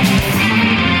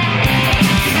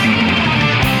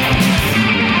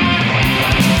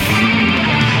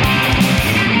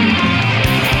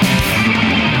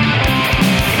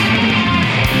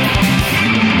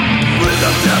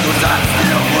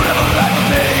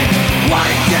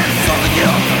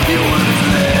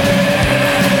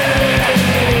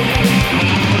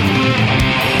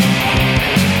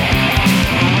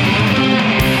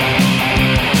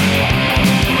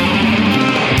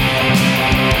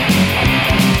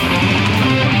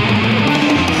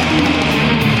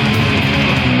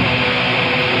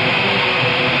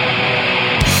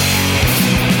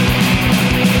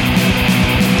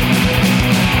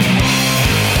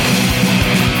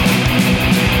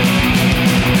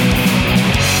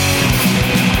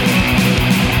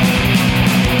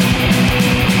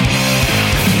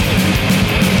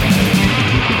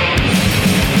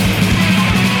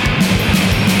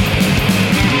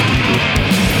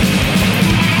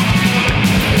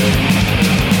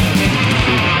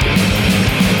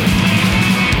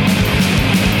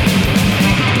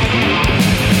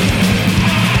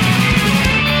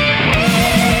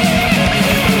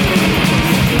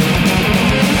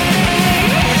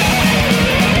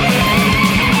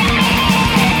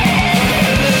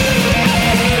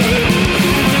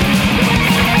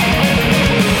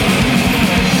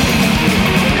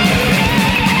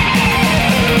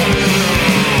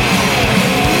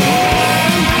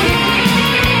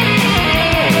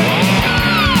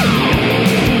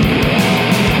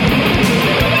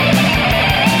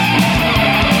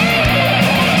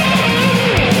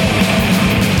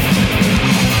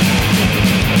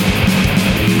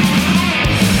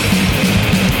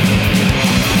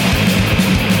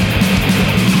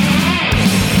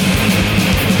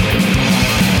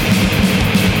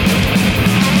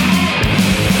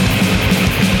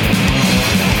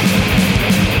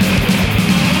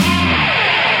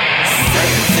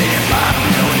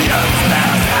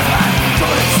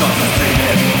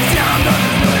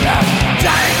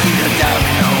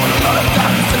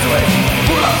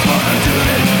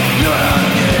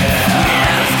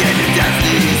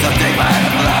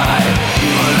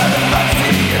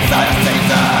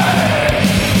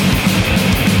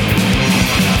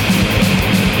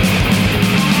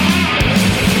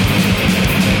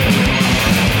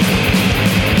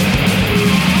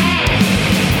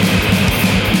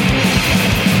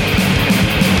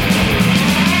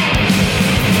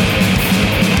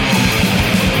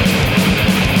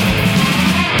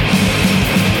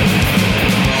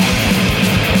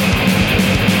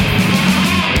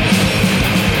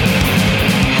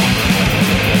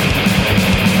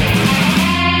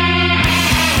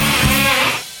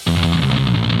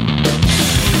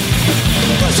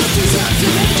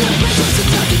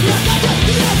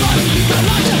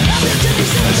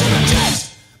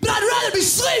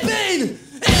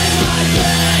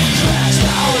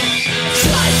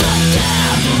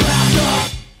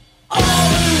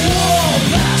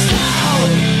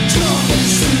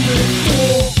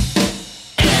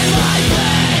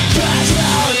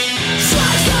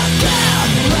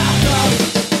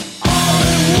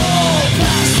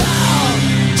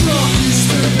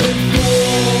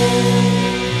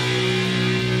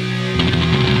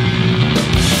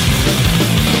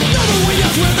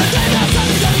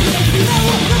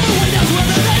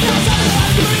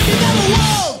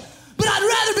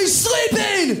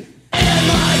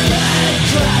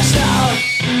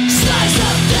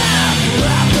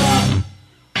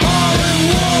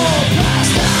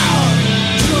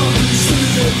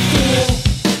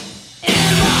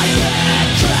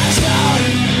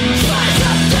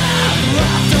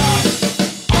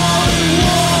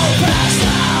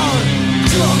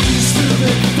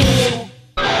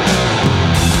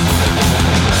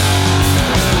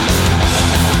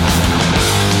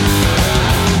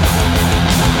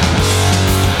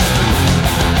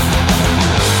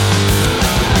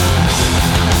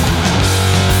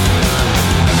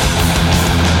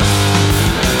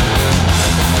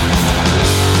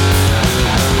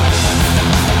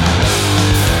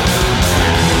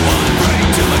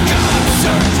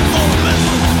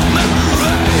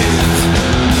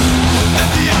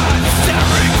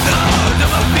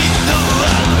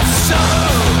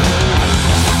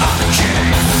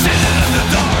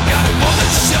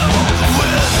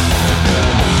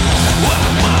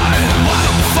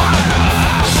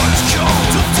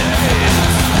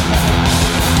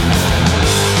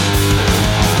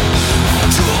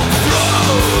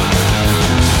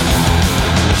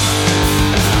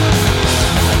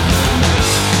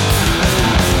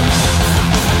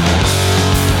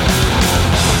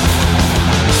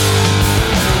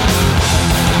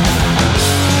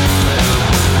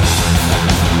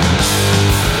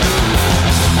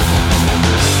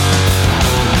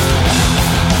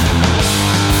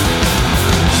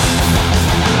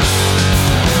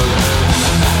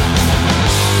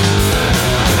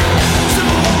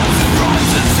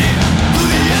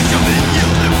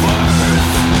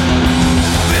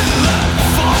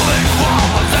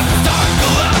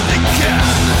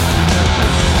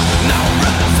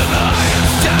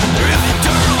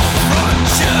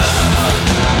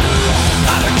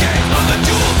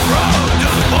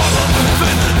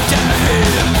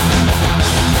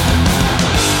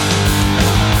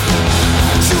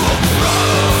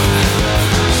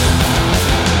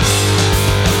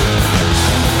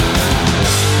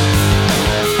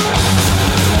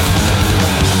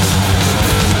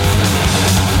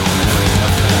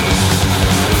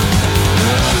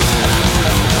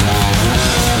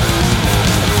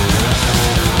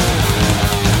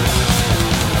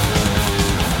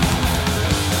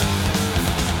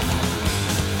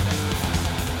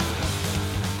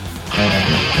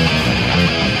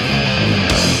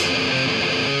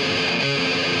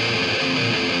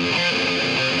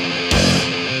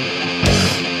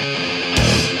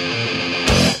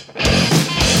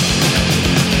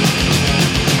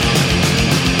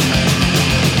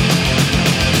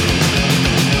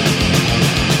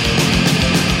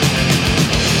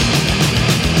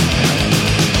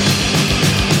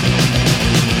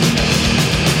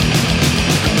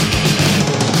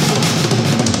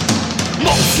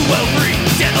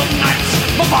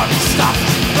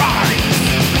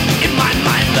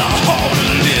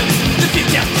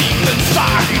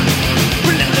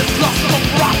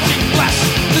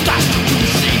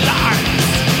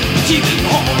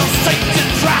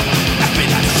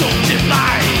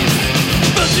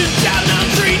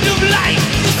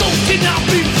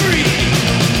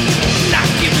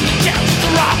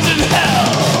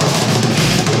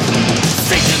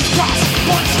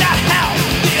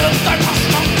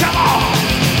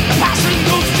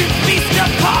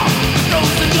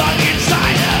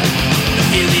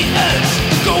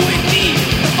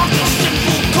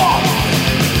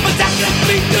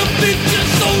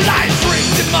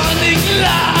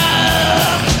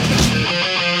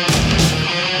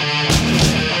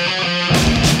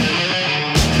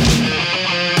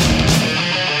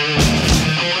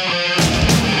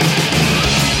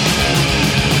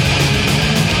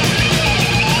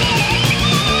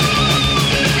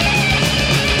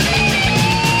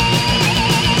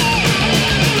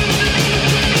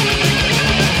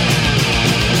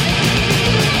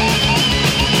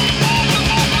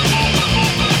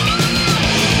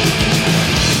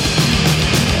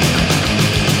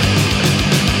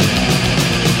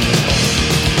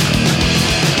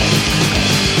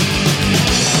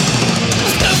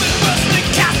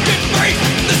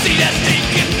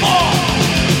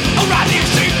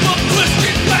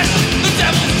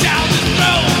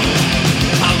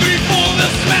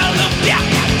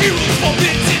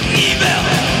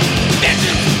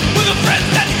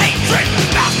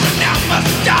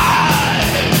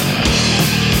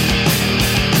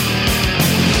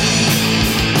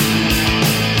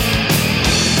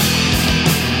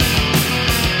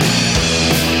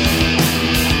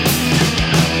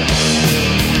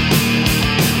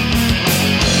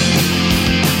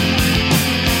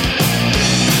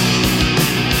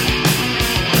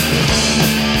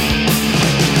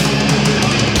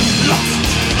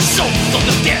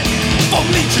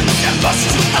 rush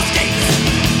to escape.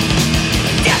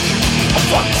 Death of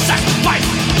one sacrifice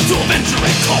to avenge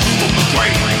and call from the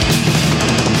grave.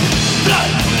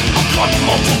 Blood of one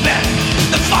mortal man,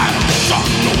 the fire of the strong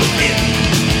go within.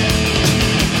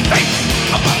 Fate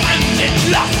of my unended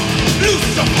lust,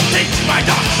 Lucifer takes my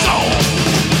dark soul.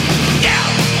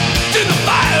 Down to the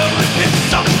fire and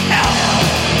pits of hell.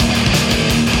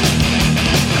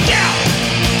 Down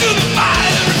to the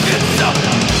fire and pits of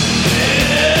hell.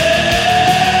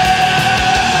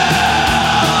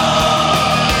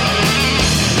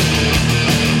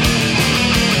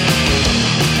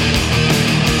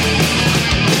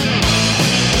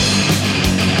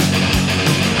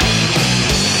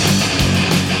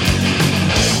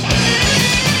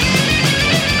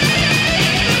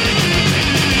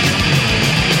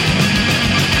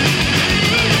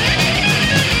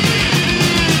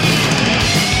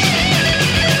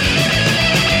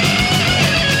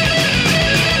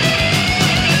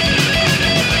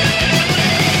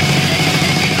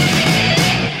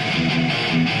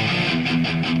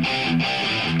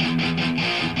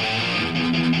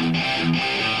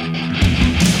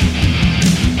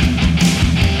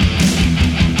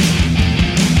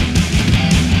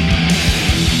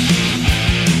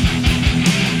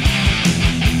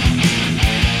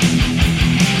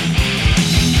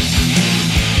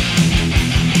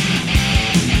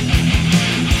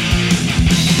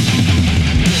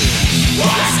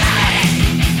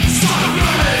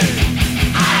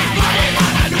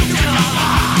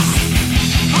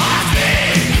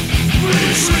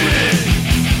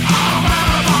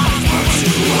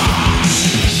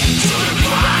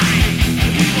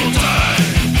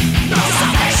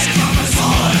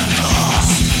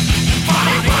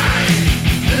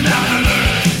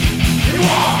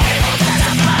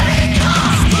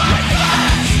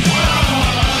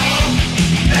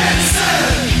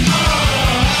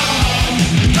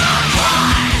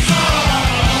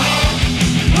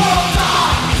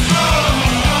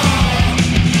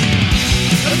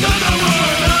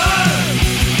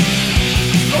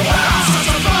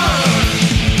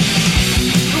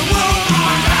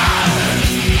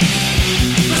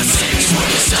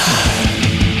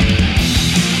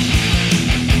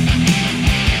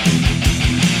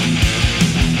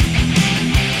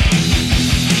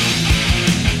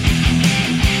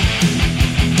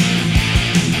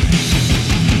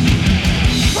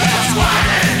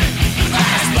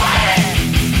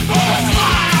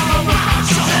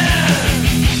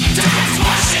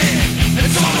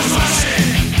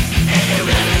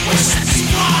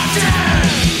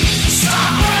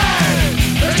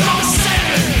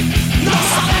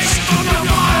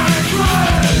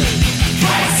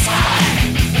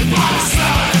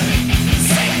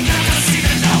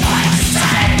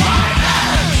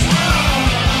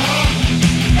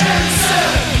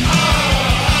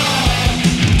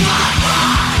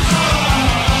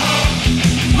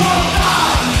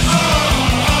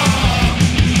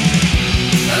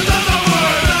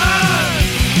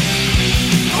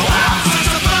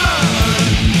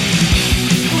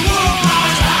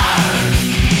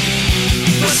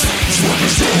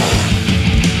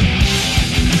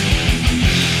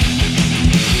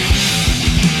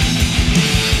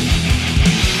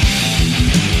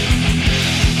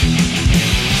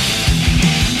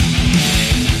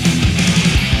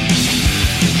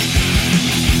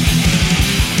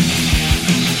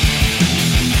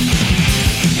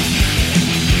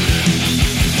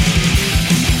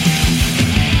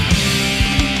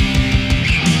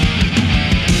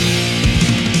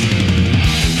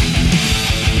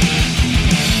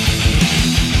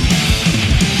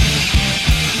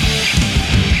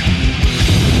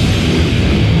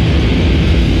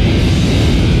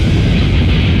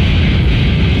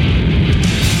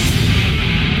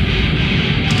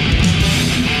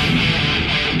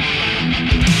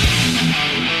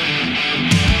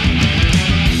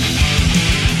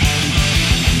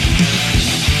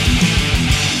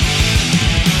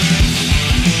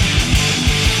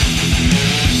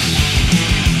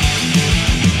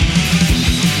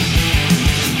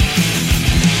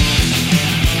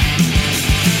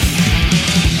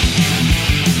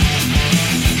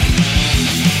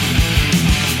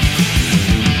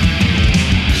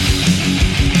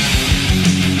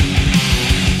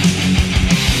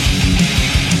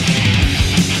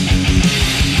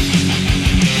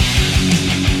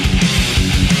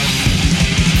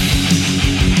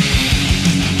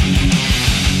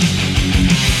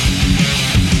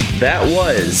 That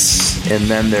was And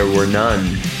Then There Were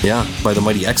None. Yeah, by the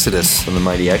Mighty Exodus. From the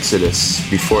Mighty Exodus.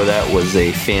 Before that was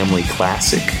a family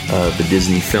classic, the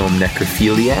Disney film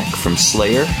Necrophiliac from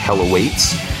Slayer, Hell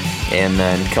Awaits. And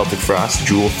then Celtic Frost,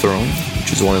 Jewel Throne.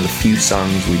 which is one of the few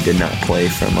songs we did not play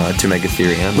from To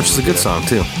Megatherion. Which is a good song,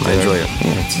 too. I enjoy it.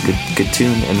 Yeah, it's a good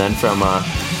tune. And then from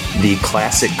the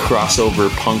classic crossover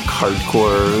punk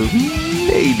hardcore,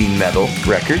 maybe metal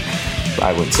record.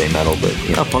 I wouldn't say metal, but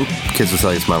you know. Punk kids will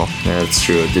tell you it's metal. Yeah, that's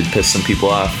true. It did piss some people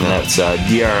off. And that's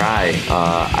DRI,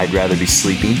 I'd Rather Be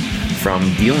Sleeping,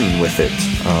 from Dealing With It.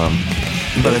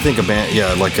 But I think a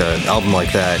band, like an album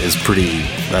like that is pretty,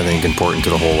 I think, important to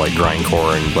the whole like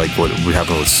grindcore and like what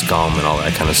happened with Scum and all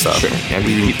that kind of stuff. Sure. I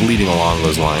mean, leading along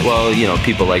those lines. Well, you know,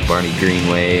 people like Barney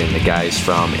Greenway and the guys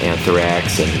from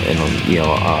Anthrax and you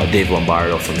know, Dave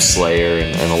Lombardo from Slayer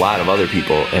and a lot of other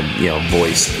people, and you know,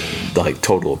 voiced like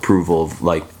total approval of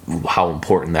like how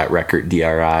important that record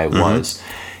DRI was,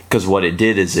 because what it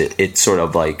did is it sort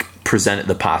of like presented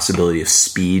the possibility of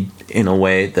speed in a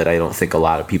way that I don't think a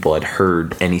lot of people had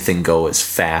heard anything go as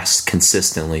fast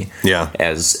consistently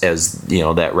as you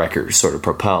know, that record sort of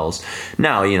propels.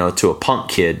 Now, you know, to a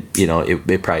punk kid, you know,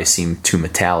 it probably seemed too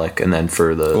metallic, and then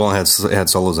for the it had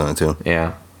solos in it too.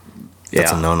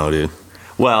 That's a no-no, dude.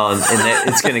 Well, and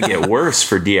it's going to get worse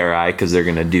for DRI because they're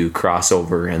going to do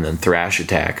Crossover and then Thrash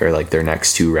Attack are like their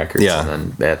next two records. Yeah.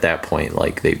 And then at that point,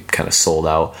 like, they kind of sold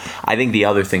out. I think the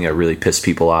other thing that really pissed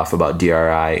people off about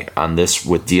DRI on this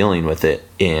with Dealing With It,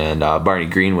 and Barney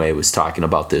Greenway was talking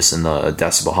about this in the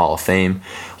Decibel Hall of Fame,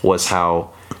 was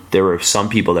how there were some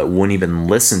people that wouldn't even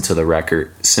listen to the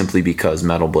record simply because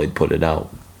Metal Blade put it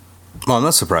out. Well, I'm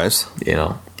not surprised. You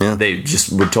know, Yeah. they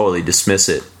just would totally dismiss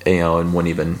it, you know, and wouldn't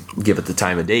even give it the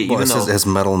time of day. Well, even though it has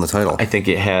metal in the title. I think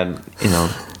it had, you know,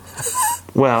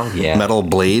 well, yeah, Metal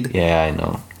Blade. Yeah, I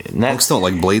know. And Punks don't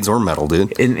like blades or metal,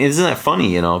 dude. and isn't that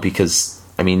funny? You know, because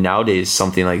I mean, nowadays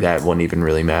something like that wouldn't even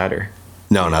really matter.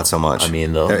 No, not so much. I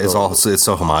mean, it's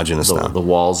so homogenous now. The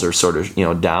walls are sort of, you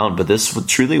know, down, but this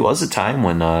truly was a time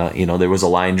when you know, there was a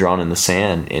line drawn in the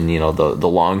sand, and you know, the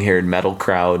long-haired metal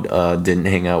crowd didn't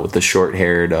hang out with the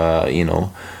short-haired, you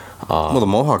know. Well, the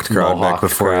Mohawk crowd back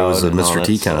before it was a Mr.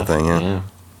 T kind of thing, yeah.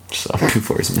 So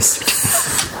before it was Mr.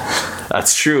 T.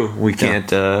 That's true. We can't,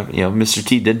 you know, Mr.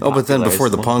 T did. Oh, but then before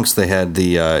the popularize punks, they had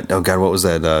the what was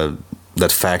that?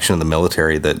 That faction of the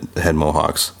military that had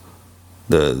Mohawks,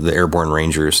 the Airborne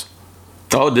Rangers.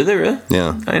 Oh, did they really?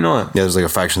 Yeah, I know it. Yeah, there's like a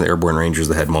faction of the Airborne Rangers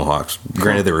that had Mohawks.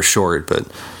 Granted, they were short, but.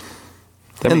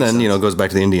 That And makes then, sense. you know, it goes back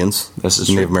to the Indians. This is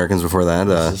Native true. Americans before that.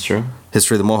 This is true.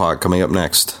 History of the Mohawk coming up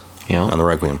next Yeah. on the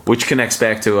Requiem. Which connects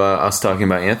back to us talking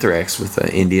about Anthrax with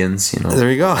Indians. You know,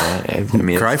 There you go. I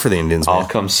mean, Cry for the Indians, all man.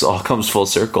 comes full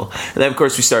circle. And then, of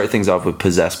course, we started things off with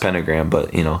Possessed Pentagram.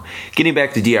 But you know, getting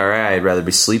back to DRI, I'd Rather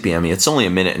Be Sleeping. I mean, it's only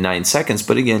 1 minute and 9 seconds,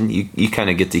 but again, you kind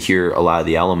of get to hear a lot of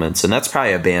the elements, and that's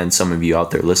probably a band some of you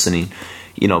out there listening,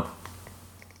 you know,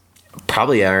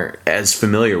 probably aren't as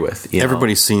familiar with. You know?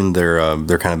 Everybody's seen their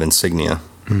kind of insignia.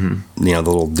 Mm-hmm. You know, the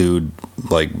little dude,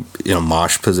 like, in a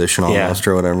mosh position almost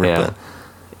or whatever. Yeah. But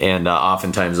And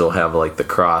oftentimes they'll have like the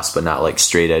cross, but not like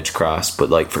straight edge cross, but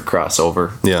like for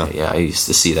crossover. Yeah. Yeah, I used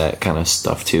to see that kind of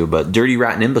stuff too. But Dirty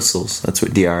Rotten Imbeciles, that's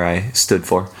what DRI stood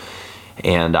for.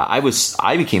 And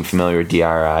I became familiar with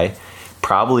DRI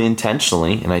probably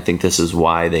intentionally, and I think this is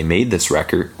why they made this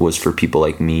record, was for people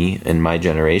like me and my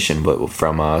generation, but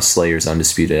from Slayer's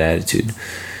Undisputed Attitude.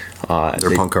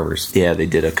 they're punk covers. Yeah, they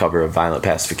did a cover of Violent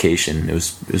Pacification. It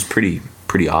was pretty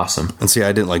awesome. And see,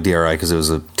 I didn't like DRI because it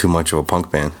was too much of a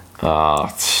punk band. Oh,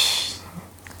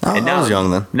 And I was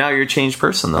young then. Now you're a changed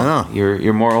person, though. I know.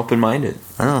 You're more open minded.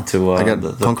 I know. To I got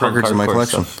the punk records in my hardcore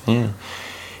collection. stuff. Yeah,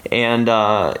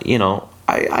 and you know,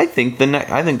 I think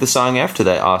the song after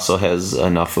that also has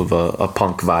enough of a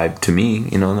punk vibe to me.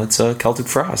 You know, that's Celtic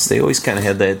Frost. They always kind of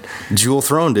had that. Jewel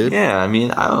Throne, dude. Yeah, I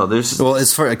mean, I don't know. There's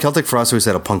As far Celtic Frost always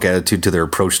had a punk attitude to their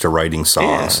approach to writing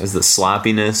songs. there's the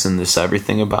sloppiness and there's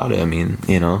everything about it. I mean,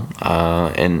 you know,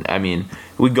 and I mean,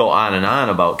 we go on and on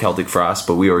about Celtic Frost,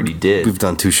 but we already did. We've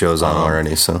done 2 shows on it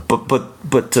already, so.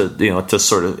 But to, you know, to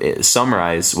sort of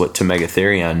summarize what To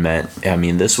Megatherion meant, I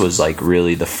mean, this was like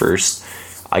really the first,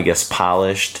 I guess,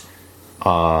 polished,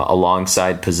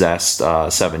 alongside Possessed,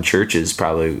 Seven Churches,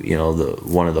 probably, you know,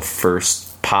 one of the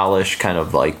first polished kind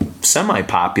of like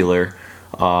semi-popular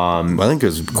I think it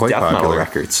was quite death metal popular.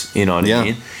 records, you know what Yeah, I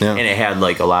mean? yeah. And it had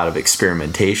like a lot of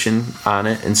experimentation on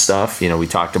it and stuff. You know, we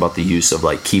talked about the use of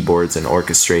like keyboards and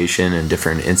orchestration and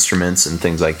different instruments and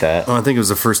things like that. Well, I think it was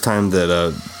the first time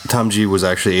that Tom G was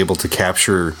actually able to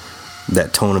capture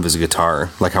that tone of his guitar,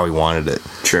 like how he wanted it.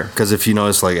 Sure. Because if you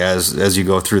notice, like as you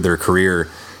go through their career,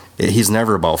 he's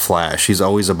never about flash. He's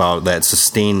always about that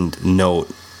sustained note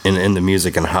in the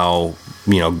music and how,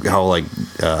 you know, how like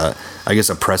I guess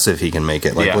oppressive he can make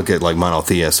it. Like look at like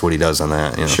Monotheist, what he does on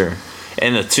that. You know? Sure.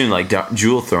 And a tune like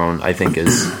Jewel Throne, I think,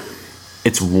 is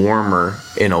it's warmer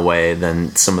in a way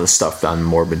than some of the stuff on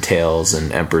Morbid Tales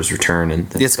and Emperor's Return,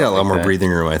 and It's got a lot more breathing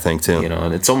room, I think, too. You know,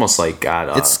 and it's almost like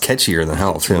it's catchier than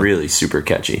hell, too. Really super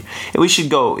catchy. And we should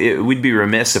go. We'd be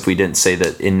remiss if we didn't say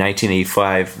that in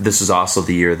 1985, this is also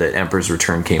the year that Emperor's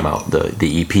Return came out,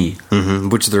 the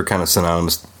EP, which they're kind of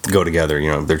synonymous, go together.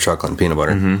 You know, they're chocolate and peanut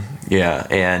butter. Yeah,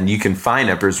 and you can find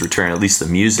Emperor's Return, at least the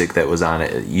music that was on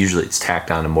it. Usually it's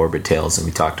tacked on to Morbid Tales, and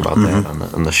we talked about that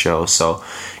on the show. So,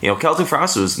 you know, Celtic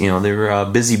Frost was, you know, they were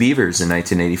busy beavers in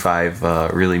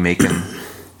 1985, really making,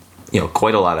 you know,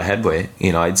 quite a lot of headway.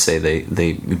 You know, I'd say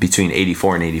they between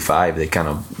 84 and 85, they kind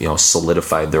of, you know,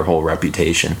 solidified their whole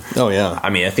reputation. Oh, yeah. I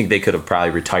mean, I think they could have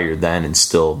probably retired then and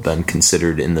still been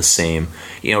considered in the same,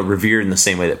 you know, revered in the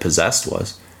same way that Possessed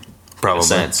was. Probably,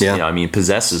 sense. yeah. You know, I mean,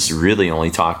 Possess is really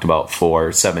only talked about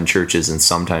for 7 churches and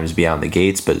sometimes Beyond the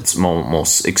Gates, but it's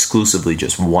most exclusively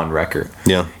just one record.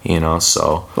 Yeah. You know,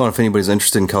 so. Well, if anybody's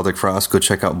interested in Celtic Frost, go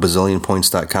check out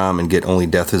bazillionpoints.com and get Only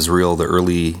Death Is Real, the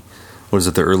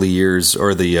early years,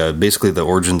 or the basically the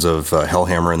origins of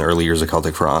Hellhammer and the early years of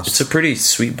Celtic Frost. It's a pretty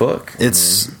sweet book.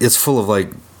 It's full of,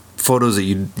 like, photos that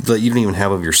you don't even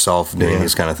have of yourself doing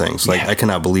these kind of things. Like, I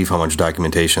cannot believe how much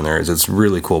documentation there is. It's a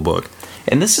really cool book.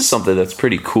 And this is something that's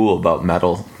pretty cool about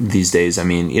metal these days. I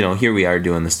mean, you know, here we are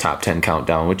doing this top 10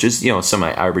 countdown, which is, you know,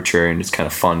 semi-arbitrary, and it's kind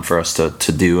of fun for us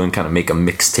to do and kind of make a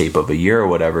mixtape of a year or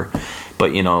whatever.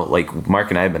 But, you know, like Mark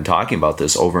and I have been talking about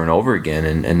this over and over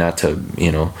again, and not to,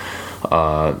 you know,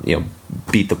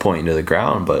 beat the point into the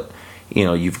ground, but, you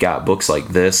know, you've got books like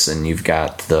this, and you've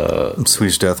got the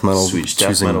Swedish Death Metal,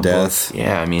 Choosing Death. Book.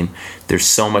 Yeah, I mean, there's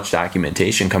so much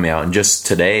documentation coming out, and just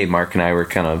today, Mark and I were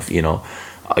kind of, you know,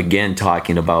 again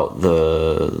talking about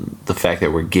the fact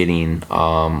that we're getting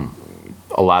a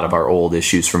lot of our old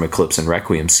issues from Eclipse and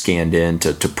Requiem scanned in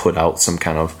to put out some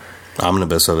kind of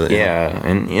omnibus of it. Yeah,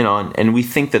 and you know, and we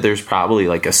think that there's probably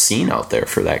like a scene out there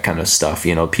for that kind of stuff.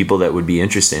 You know, people that would be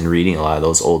interested in reading a lot of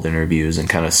those old interviews and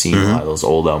kind of seeing a lot of those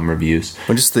old album reviews.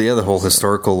 Well, just the whole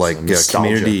historical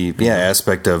community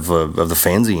aspect of the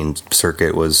fanzine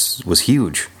circuit was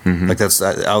huge. Like that's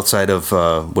outside of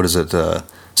what is it?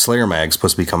 Slayer Mag's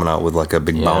supposed to be coming out with like a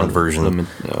big bound version,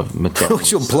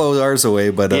 which will blow ours away.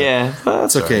 But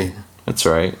that's okay. Right. That's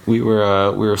right. We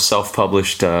were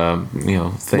self-published, thing.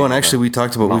 Well, and actually, we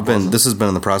talked about this has been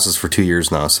in the process for 2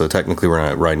 years now, so technically we're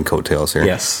not riding coattails here.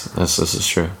 Yes, this is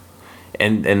true.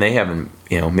 And they haven't,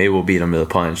 maybe we'll beat them to the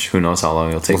punch. Who knows how long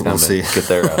it'll take them to get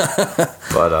there.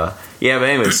 But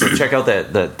anyway, so check out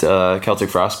that Celtic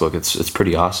Frost book. It's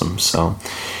pretty awesome. So,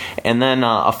 and then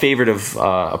a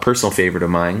personal favorite of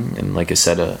mine, and like I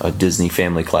said, a Disney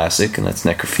family classic, and that's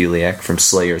Necrophiliac from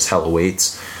Slayer's Hell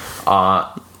Awaits.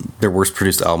 Their worst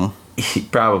produced album?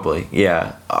 Probably,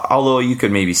 yeah. Although you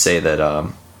could maybe say that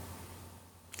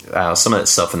some of that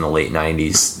stuff in the late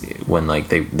 90s, when like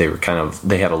they were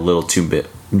they had a little too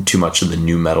much of the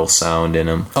new metal sound in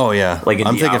them. Oh yeah, like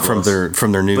I'm thinking from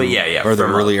their new, or their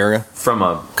early era.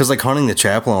 Because like Haunting the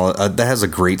Chapel, that has a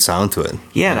great sound to it.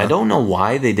 Yeah, and I don't know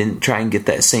why they didn't try and get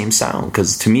that same sound,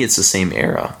 because to me it's the same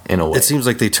era in a way. It seems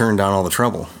like they turned down all the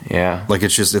treble. Yeah, like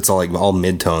it's all like all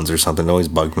mid-tones or something. It always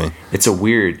bugged me. It's a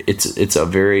weird. It's a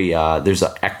very there's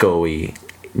an echoey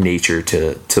nature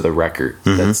to the record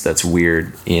that's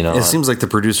weird. It seems like the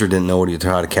producer didn't know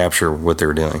how to capture what they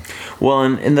were doing. Well,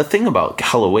 and the thing about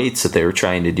Hell Awaits that they were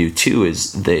trying to do too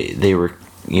is they were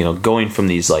going from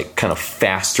these like kind of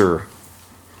faster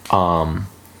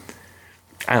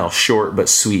short but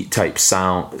sweet type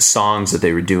songs that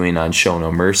they were doing on Show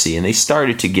No Mercy, and they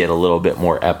started to get a little bit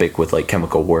more epic with like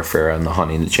Chemical Warfare and the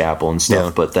Haunting the Chapel and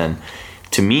stuff. But then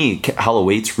to me, Hell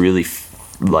Awaits really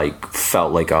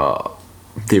felt like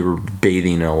they were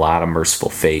bathing in a lot of Merciful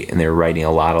Fate, and they were writing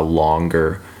a lot of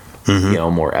longer,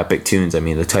 more epic tunes. I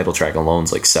mean, the title track alone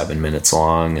is like 7 minutes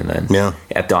long, and then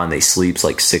At Dawn They Sleep's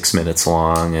like 6 minutes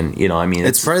long, and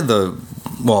it's probably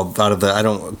out of the, I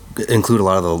don't include a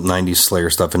lot of the 90s Slayer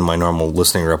stuff in my normal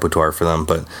listening repertoire for them,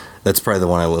 but that's probably the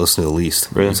one I listen to the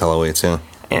least. Really? It's Hell Awaits, yeah.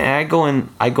 And I go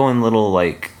in little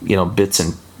bits,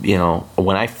 and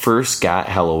when I first got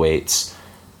Hell Awaits,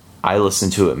 I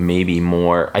listened to it maybe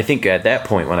more. I think at that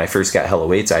point when I first got Hell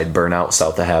Awaits, I'd burn out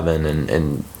South of Heaven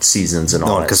and Seasons and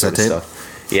all that sort of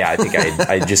stuff. Yeah, I think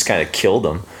I just kind of killed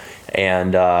them.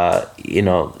 And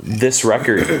this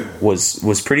record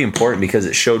was pretty important because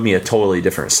it showed me a totally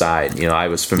different side. I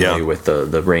was familiar with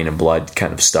the Rain and Blood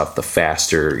kind of stuff, the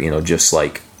faster, just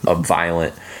like a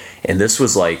violent. And this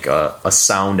was like a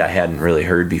sound I hadn't really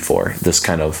heard before. This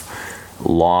kind of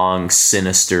long,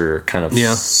 sinister kind of,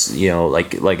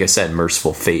 like I said,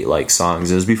 Merciful Fate like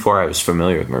songs. It was before I was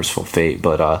familiar with Merciful Fate,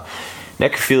 but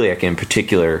Necrophiliac in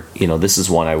particular, this is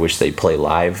one I wish they'd play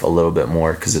live a little bit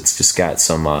more because it's just got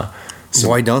some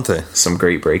Why don't they? some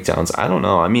great breakdowns. I don't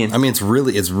know. I mean, it's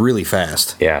really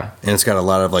fast. yeah. And it's got a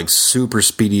lot of like super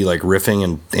speedy like riffing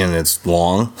and it's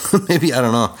long. Maybe, I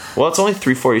don't know. Well, it's only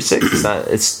 3:46. It's not.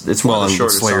 It's one Well, of the in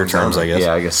shorter Slayer songs terms, on it. I guess.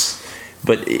 Yeah, I guess.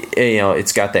 But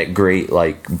it's got that great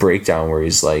like breakdown where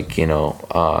he's like,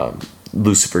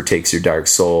 Lucifer takes your dark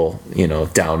soul,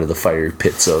 down to the fiery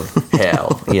pits of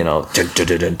hell, dun, dun,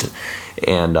 dun, dun, dun.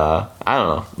 And I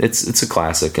don't know, it's a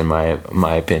classic in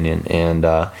my opinion. And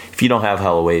if you don't have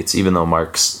Hell Awaits, even though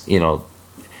Mark's,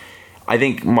 I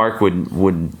think Mark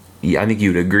would I think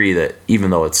you'd agree that even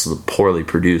though it's poorly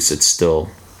produced, it's still,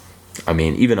 I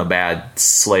mean, even a bad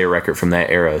Slayer record from that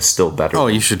era is still better. Oh,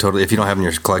 you should totally, if you don't have it in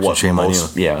your collection, shame on you.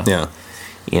 Yeah. Yeah.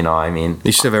 I mean,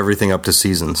 You should have everything up to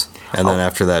Seasons, and then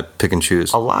after that, pick and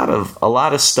choose. a lot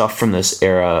of stuff from this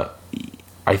era,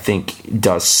 I think,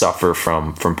 does suffer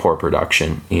from poor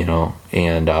production.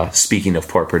 And speaking of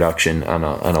poor production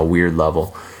on a weird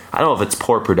level, I don't know if it's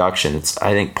poor production.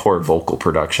 I think poor vocal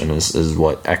production is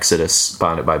what Exodus,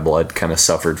 Bonded by Blood, kind of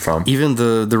suffered from. Even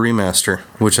the remaster,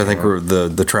 which I think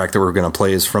the track that we're going to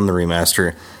play is from the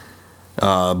remaster.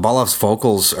 Balof's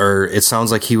vocals it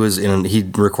sounds like he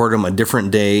recorded them a different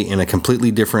day in a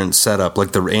completely different setup.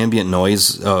 Like the ambient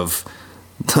noise of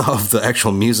the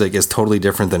actual music is totally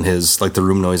different than the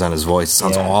room noise on his voice. It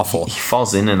sounds awful. He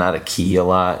falls in and out of key a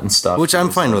lot and stuff. Which I'm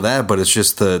fine with that, but it's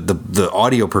just the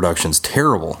audio production's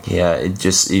terrible. Yeah,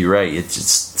 you're right. It's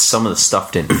just some of the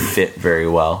stuff didn't fit very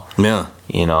well. Yeah.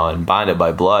 And Bonded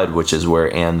by Blood, which is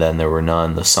where And Then There Were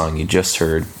None, the song you just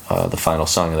heard, the final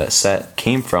song of that set,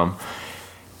 came from.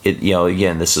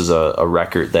 Again, this is a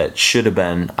record that should have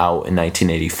been out in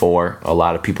 1984. A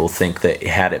lot of people think that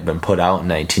had it been put out in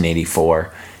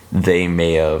 1984, they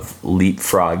may have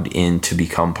leapfrogged in to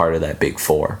become part of that big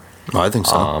four. Oh, I think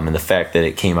so. And the fact that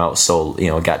it came out so,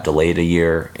 it got delayed a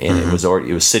year, and it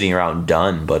was sitting around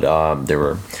done, but there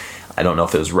were, I don't know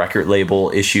if it was record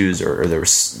label issues or there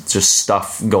was just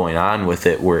stuff going on with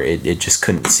it where it just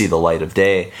couldn't see the light of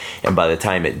day. And by the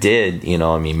time it did,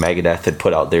 Megadeth had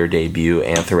put out their debut,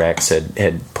 Anthrax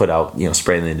had put out,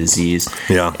 Spreading the Disease.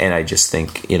 Yeah. And I just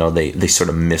think, they sort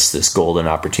of missed this golden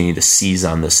opportunity to seize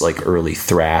on this like early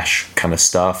thrash kind of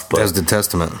stuff. But As did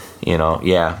Testament.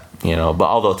 But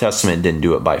although Testament didn't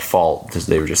do it by fault, because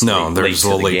they were just they're just a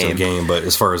little late to the game. game. But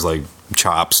as far as like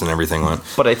chops and everything went,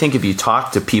 But I think if you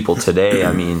talk to people today,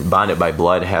 I mean, Bonded by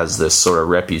Blood has this sort of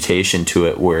reputation to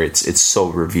it where it's so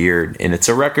revered, and it's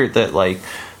a record that, like,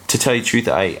 to tell you the truth,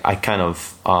 I kind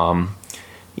of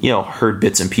heard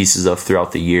bits and pieces of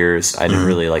throughout the years. I didn't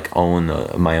really like own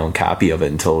my own copy of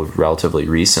it until relatively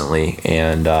recently,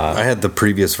 and I had the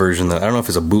previous version that I don't know if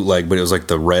it's a bootleg, but it was like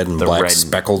the red and black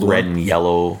speckled red one. and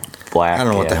yellow, black. I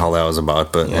don't know what the hell that was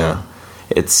about, but yeah.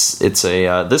 It's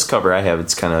a this cover I have.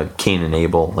 It's kind of Cain and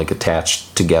Abel like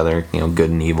attached together. Good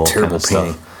and evil. Terrible kind of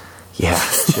painting. Stuff. Yeah,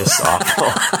 it's just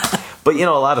awful. But a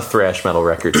lot of thrash metal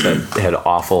records had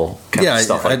awful kind of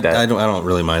stuff like that. I don't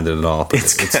really mind it at all.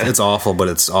 It's awful, but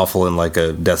it's awful in like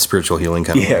a death spiritual healing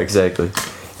kind of way. Yeah, exactly.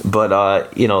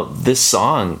 But this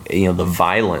song, the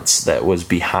violence that was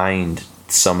behind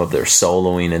some of their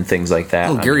soloing and things like that.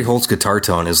 Well, Gary Holt's guitar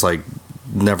tone is like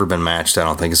never been matched, I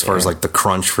don't think, as far as like the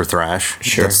crunch for thrash.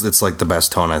 Sure. It's like the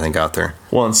best tone I think out there.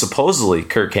 Well, and supposedly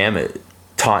Kirk Hammett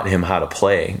taught him how to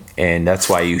play, and that's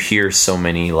why you hear so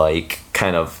many like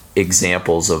kind of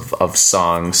examples of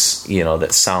songs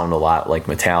that sound a lot like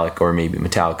Metallica, or maybe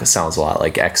Metallica sounds a lot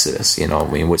like Exodus.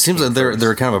 I mean, what seems like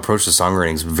their kind of approach to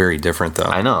songwriting is very different, though.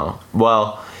 I know.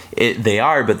 Well, they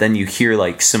are, but then you hear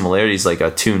like similarities. Like a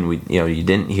tune you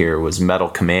didn't hear was Metal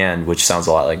Command, which sounds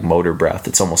a lot like Motor Breath.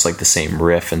 It's almost like the same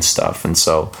riff and stuff, and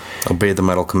so obey the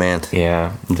metal command.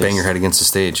 Yeah, bang your head against the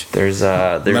stage. There's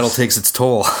metal takes its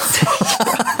toll.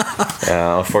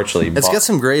 Unfortunately, it's got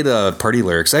some great party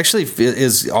lyrics. Actually,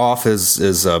 is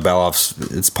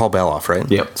Balof's. It's Paul Baloff,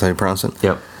 right? Yep. That's how you pronounce it.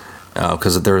 Yep.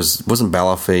 Because wasn't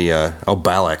Baloff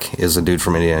Balak is a dude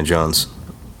from Indiana Jones.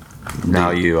 Now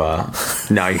you're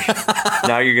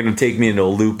gonna take me into a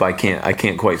loop I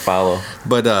can't quite follow.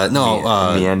 But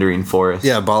meandering forest.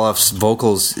 Yeah, Balof's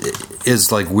vocals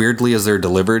is like weirdly as they're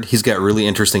delivered. He's got really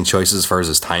interesting choices as far as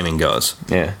his timing goes.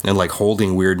 Yeah, and like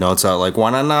holding weird notes out like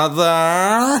one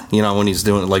another. When he's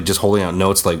doing like just holding out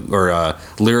notes or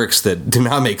lyrics that do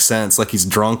not make sense, like he's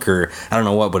drunk or I don't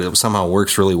know what, but it somehow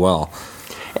works really well.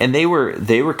 And they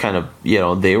were kind of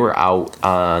they were out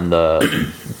on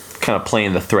the kind of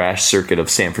playing the thrash circuit of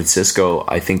San Francisco,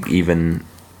 I think even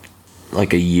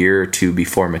like a year or two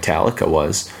before Metallica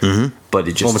was. Mm-hmm. But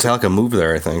it just Metallica moved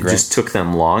there, I think, right? Just took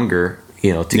them longer, to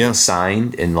Yeah. get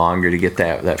signed and longer to get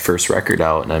that first record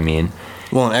out. And I mean,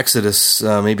 Well, in Exodus,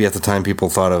 maybe at the time people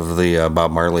thought of the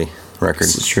Bob Marley record.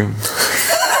 this is true.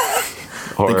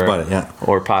 Or, Think about it, yeah.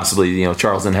 Or possibly,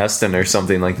 Charlton Heston or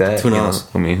something like that. Who knows?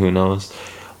 I mean, who knows?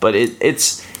 But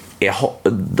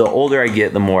the older I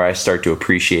get, the more I start to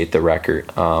appreciate the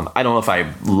record. I don't know if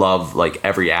I love like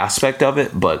every aspect of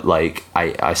it, but like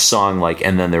I sung like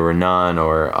 "And Then There Were None"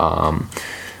 or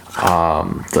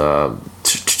the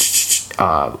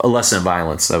 "A Lesson in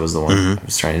Violence." That was the one I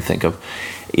was trying to think of.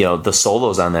 The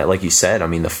solos on that, like you said, I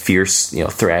mean, the fierce,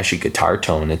 thrashy guitar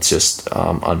tone, it's just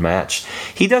unmatched.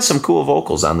 He does some cool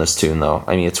vocals on this tune, though.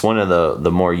 I mean, it's one of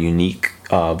the more unique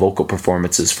vocal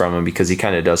performances from him because he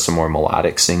kind of does some more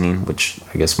melodic singing, which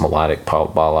I guess melodic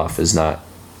Paul Baloff is not,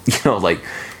 like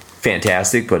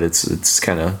fantastic, but it's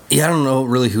kind of... Yeah, I don't know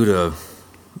really who to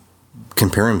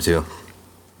compare him to.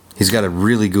 He's got a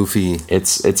really goofy...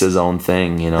 It's his own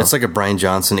thing, It's like a Brian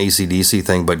Johnson AC/DC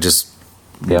thing, but just...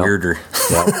 Yeah. weirder.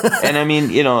 Yeah. And I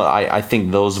mean, I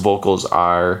think those vocals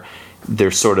they're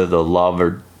sort of the love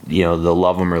or, the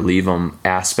love them or leave them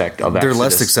aspect of They're Exodus.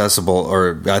 less accessible,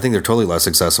 or I think they're totally less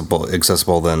accessible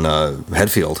than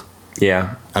Hetfield.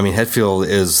 Yeah. I mean, Hetfield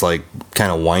is like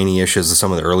kind of whiny-ish as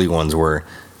some of the early ones were.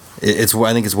 I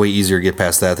think it's way easier to get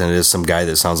past that than it is some guy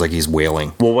that sounds like he's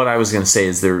wailing. Well, what I was going to say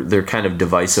is they're kind of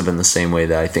divisive in the same way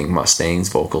that I think Mustang's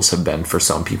vocals have been for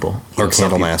some people. Or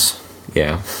Candlemass.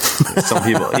 Yeah. Some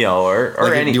people, or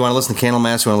Like, any... do you want to listen to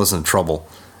Candlemass? You want to listen to Trouble?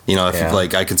 If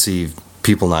like I could see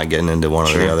people not getting into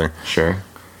one or the other. Sure.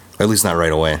 At least not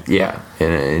right away. Yeah.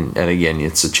 And again,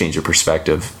 it's a change of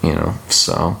perspective,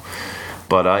 so...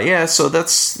 But, so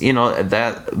that's,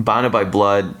 that Bonded by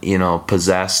Blood,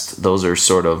 Possessed, those are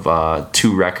sort of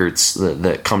two records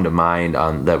that come to mind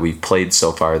that we've played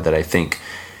so far that I think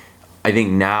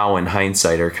now in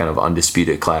hindsight are kind of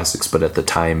undisputed classics, but at the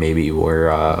time maybe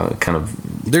were kind of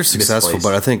they're successful.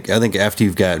 misplaced. But I think after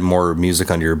you've got more music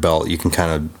under your belt, you can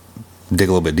kind of dig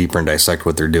a little bit deeper and dissect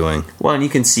what they're doing. Well, and you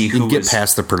can see who you can get was,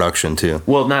 past the production too.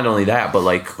 Well, not only that, but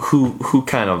like who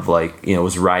kind of like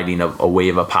was riding a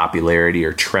wave of popularity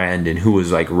or trend, and who was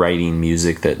like writing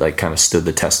music that like kind of stood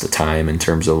the test of time in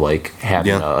terms of like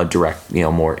having a direct,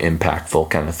 more impactful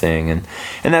kind of thing, and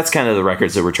that's kind of the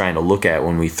records that we're trying to look at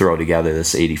when we throw together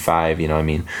this 85. I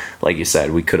mean, like you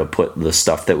said, we could have put the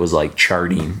stuff that was like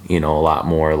charting, a lot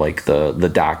more, like the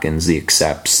Dokkens, the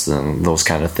Accepts, and those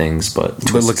kind of things, but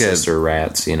Twisted Sister,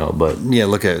 Rats, but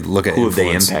look at who have they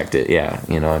influence. impacted? Yeah,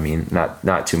 I mean,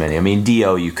 not too many. I mean,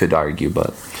 Dio, you could argue,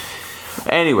 but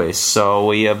anyways, so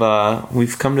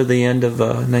we've come to the end of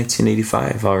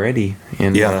 1985 already,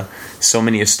 and so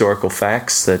many historical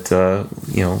facts that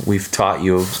we've taught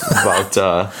you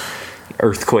about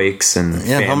earthquakes and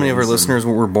how many of our listeners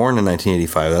were born in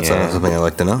 1985? That's something I'd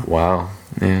like to know. Wow,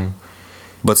 yeah.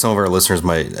 But some of our listeners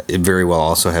might very well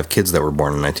also have kids that were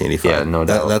born in 1985. Yeah, no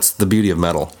doubt. That's the beauty of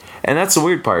metal. And that's the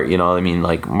weird part, I mean,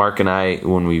 like Mark and I,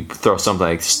 when we throw something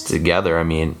like this together, I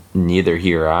mean, neither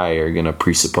he or I are going to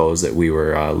presuppose that we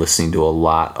were listening to a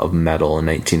lot of metal in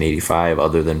 1985,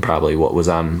 other than probably what was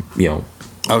on,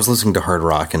 I was listening to hard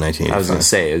rock in 1985. I was going to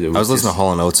say, I was listening to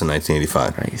Hall & Oates in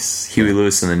 1985. Nice. Huey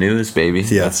Lewis and the News, baby.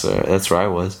 Yeah. That's where I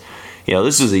was.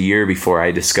 This was a year before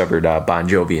I discovered Bon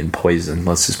Jovi and Poison.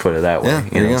 Let's just put it that way. Yeah,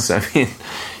 there you go. So I mean,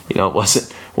 it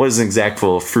wasn't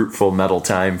exactly a fruitful metal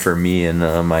time for me in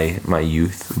my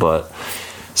youth, but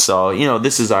so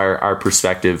this is our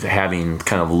perspective, having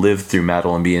kind of lived through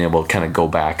metal and being able to kind of go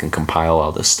back and compile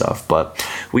all this stuff. But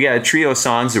we got a trio of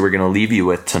songs that we're going to leave you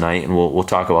with tonight, and we'll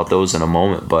talk about those in a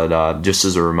moment. But just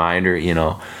as a reminder,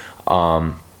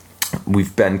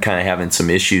 we've been kind of having some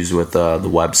issues with the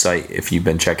website, if you've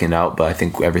been checking it out, but I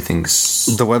think everything's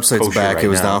the website's back. Right, it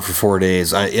was now. down for 4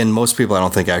 days. And most people, I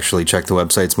don't think, actually check the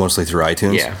website. It's mostly through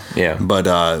iTunes. Yeah. But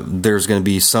there's going to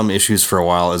be some issues for a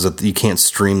while, is that you can't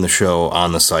stream the show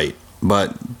on the site.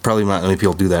 But probably not many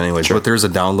people do that anyways. Sure. But there's a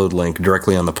download link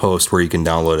directly on the post where you can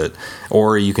download it.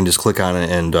 Or you can just click on it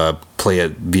and play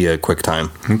it via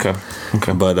QuickTime. Okay.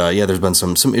 But there's been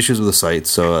some issues with the site.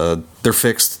 So they're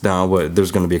fixed now, but there's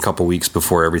going to be a couple weeks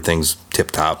before everything's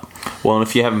tip-top. Well, and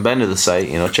if you haven't been to the site,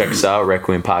 check us out,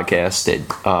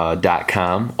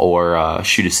 requiempodcast.com, or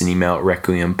shoot us an email at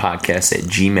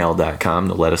requiempodcast@gmail.com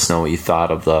to let us know what you thought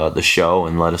of the show,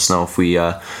 and let us know if we,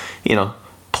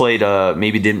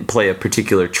 maybe didn't play a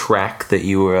particular track that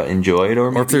you enjoyed,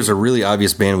 or if there's a really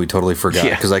obvious band we totally forgot,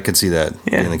 Yeah. because I could see that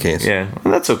being the case. Yeah,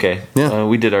 well, that's okay. Yeah.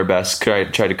 We did our best, try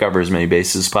to cover as many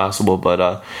bases as possible,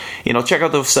 but check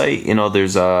out the site.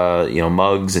 There's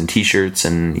mugs and t-shirts,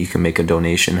 and you can make a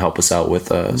donation, help us out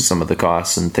with some of the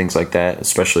costs and things like that,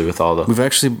 especially with all the... We've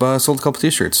actually sold a couple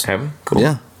t-shirts. Have we? Cool.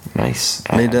 Yeah. Nice.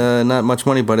 Made not much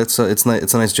money, but it's a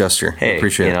nice gesture. Hey,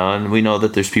 Appreciate it. And we know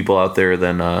that there's people out there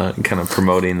then kind of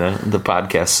promoting the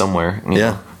podcast somewhere. You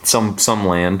know, some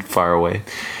land far away.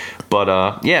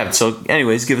 But yeah, so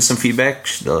anyways, give us some feedback.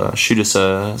 Shoot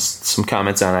us some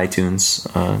comments on iTunes.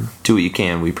 Do what you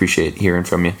can. We appreciate hearing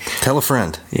from you. Tell a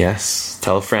friend. Yes,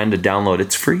 tell a friend to download.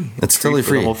 It's free. It's totally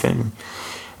for the free. whole family.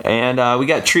 And we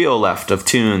got trio left of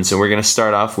tunes, and we're going to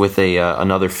start off with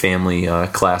another family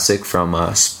classic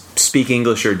from Speak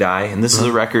English or Die. And this is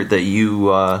a record that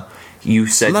you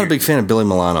said I'm not a big fan of Billy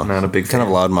Milano. Not a big kind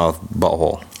fan. of loudmouth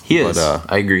butthole. He is.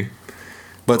 I agree.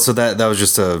 But so that was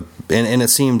just and it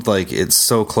seemed like it's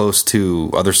so close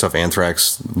to other stuff.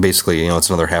 Anthrax, basically, it's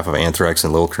another half of Anthrax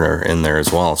and Lilker in there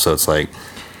as well. So it's like,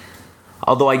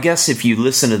 although I guess if you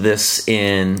listen to this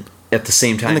at the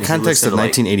same time, in the context of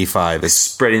 1985, it's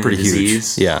Spreading pretty the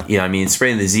Disease. Huge. Yeah. I mean,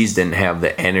 Spreading the Disease didn't have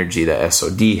the energy that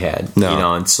SOD had.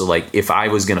 No. And so like if I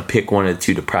was going to pick one of the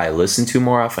two to probably listen to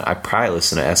more often, I'd probably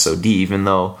listen to SOD, even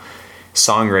though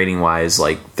songwriting wise,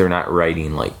 like they're not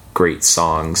writing like great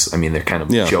songs. I mean, they're kind of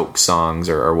joke songs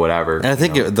or whatever. And I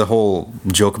think the whole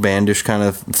joke bandish kind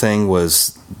of thing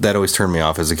that always turned me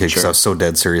off as a kid because I was so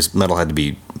dead serious. Metal had to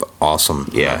be awesome.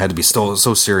 Yeah. It had to be so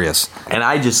serious. And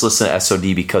I just listen to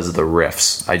SOD because of the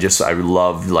riffs. I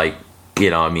love, like,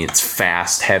 it's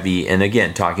fast, heavy, and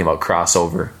again, talking about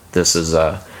crossover. This is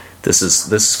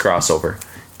crossover.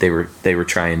 They were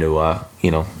trying to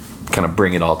kind of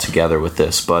bring it all together with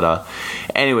this. But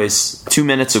anyways, 2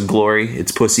 minutes of glory.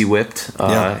 It's Pussy Whipped.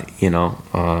 You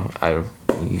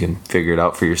can figure it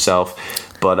out for yourself.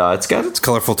 But it's a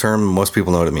colorful term. Most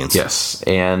people know what it means. Yes.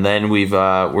 And then we're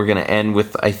going to end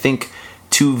with, I think,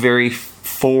 two very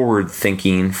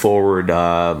forward-thinking,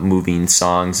 forward-moving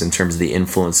songs in terms of the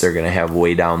influence they're going to have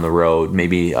way down the road.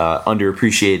 Maybe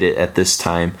underappreciated at this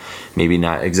time. Maybe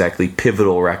not exactly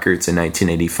pivotal records in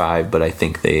 1985, but I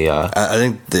think they... I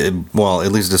think,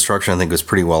 at least Destruction, I think, was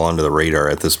pretty well under the radar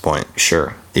at this point.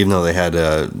 Sure. Even though they had,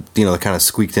 they kind of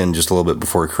squeaked in just a little bit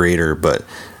before Creator, but...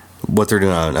 What they're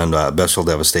doing on Bestial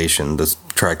Devastation, this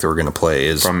track that we're going to play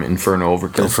is from Inferno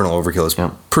Overkill. Inferno Overkill is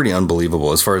pretty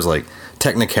unbelievable as far as like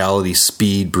technicality,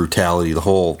 speed, brutality. The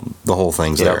whole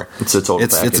thing's there. It's a total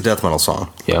package. It's a death metal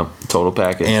song. Yeah, total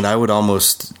package. And I would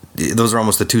those are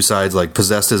almost the two sides. Like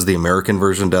Possessed is the American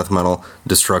version of death metal.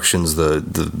 Destruction's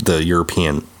the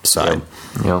European side.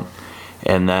 Yep.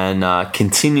 And then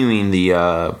continuing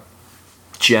the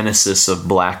genesis of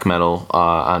black metal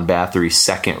on Bathory's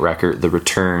second record, The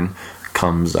Return,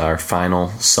 comes our final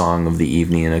song of the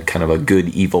evening in a kind of a good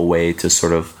evil way to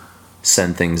sort of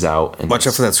send things out. And watch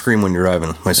out for that scream when you're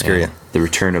driving. Might scare you. The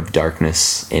Return of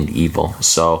Darkness and Evil.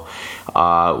 So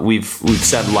we've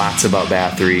said lots about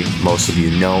Bathory. Most of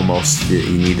you know. Most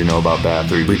you need to know about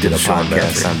Bathory. We did a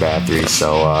podcast on Bathory.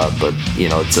 So, but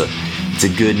it's a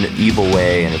good evil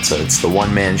way, and it's the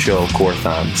one man show,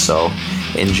 Korthon. So.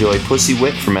 Enjoy Pussy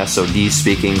Whip from SOD,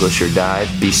 Speak English or Die,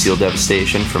 Bestial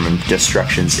Devastation from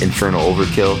Destruction's Inferno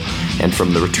Overkill, and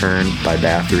from The Return by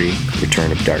Bathory,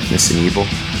 Return of Darkness and Evil.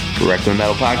 For Requiem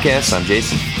Metal Podcast, I'm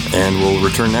Jason. And we'll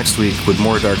return next week with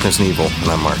more Darkness and Evil.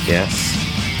 And I'm Mark. Yes.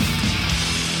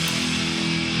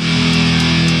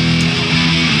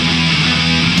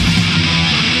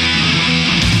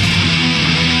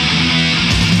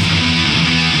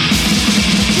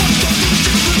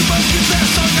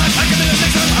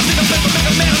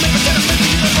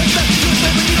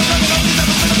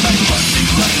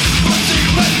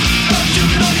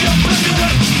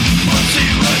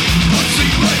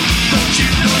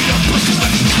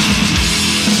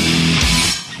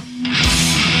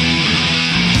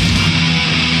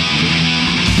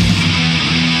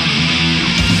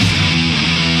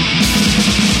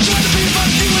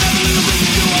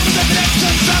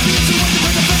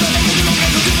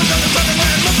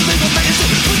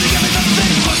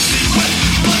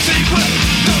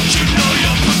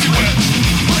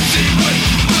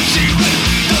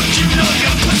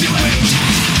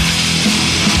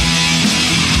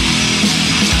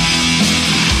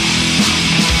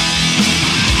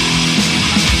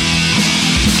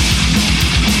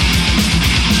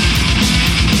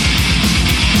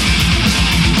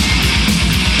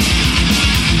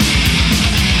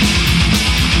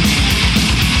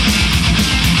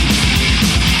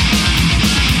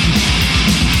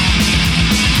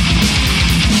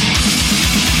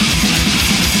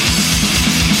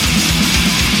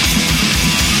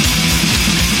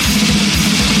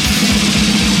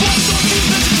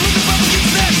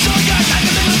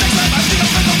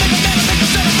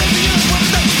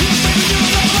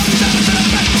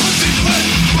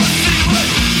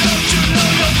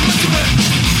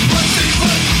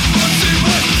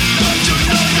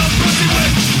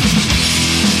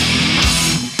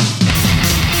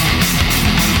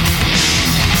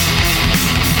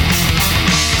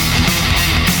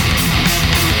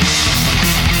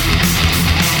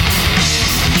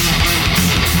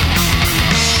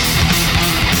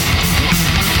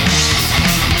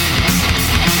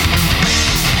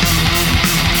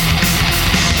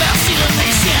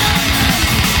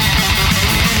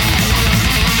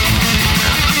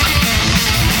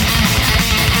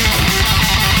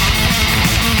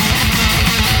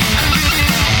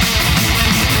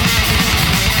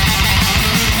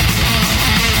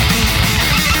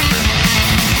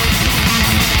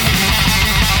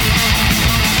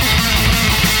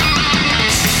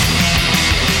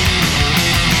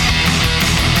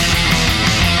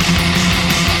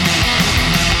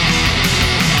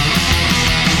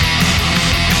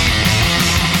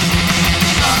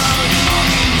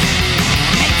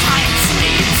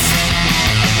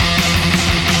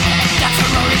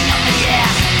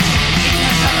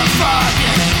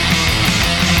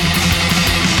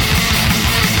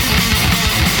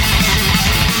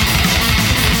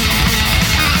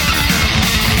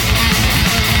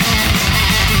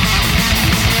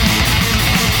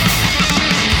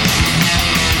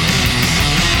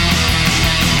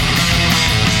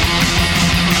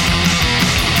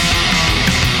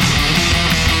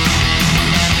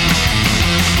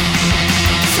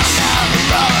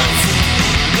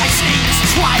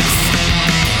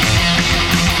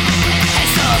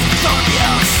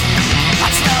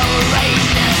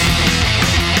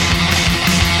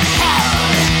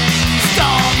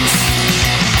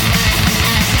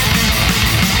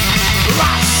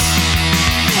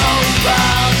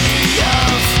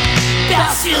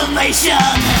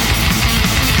 Vacillation.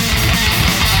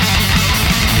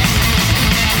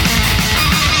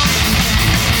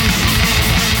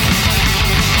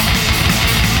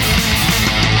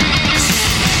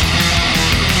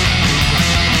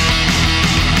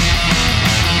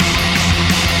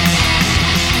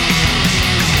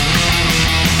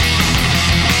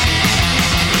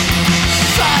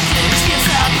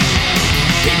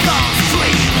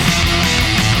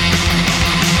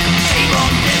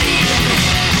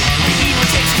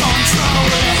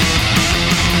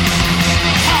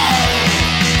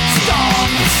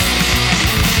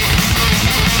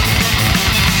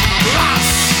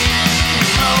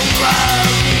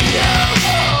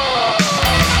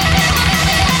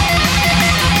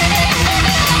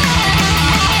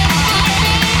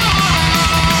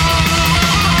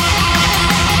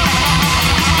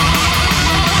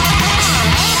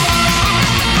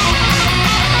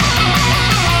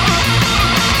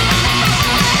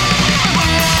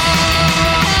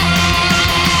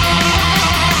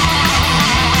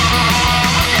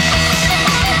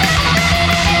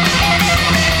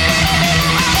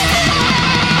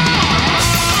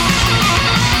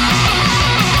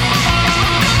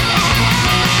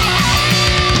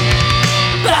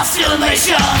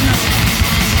 Vacillation.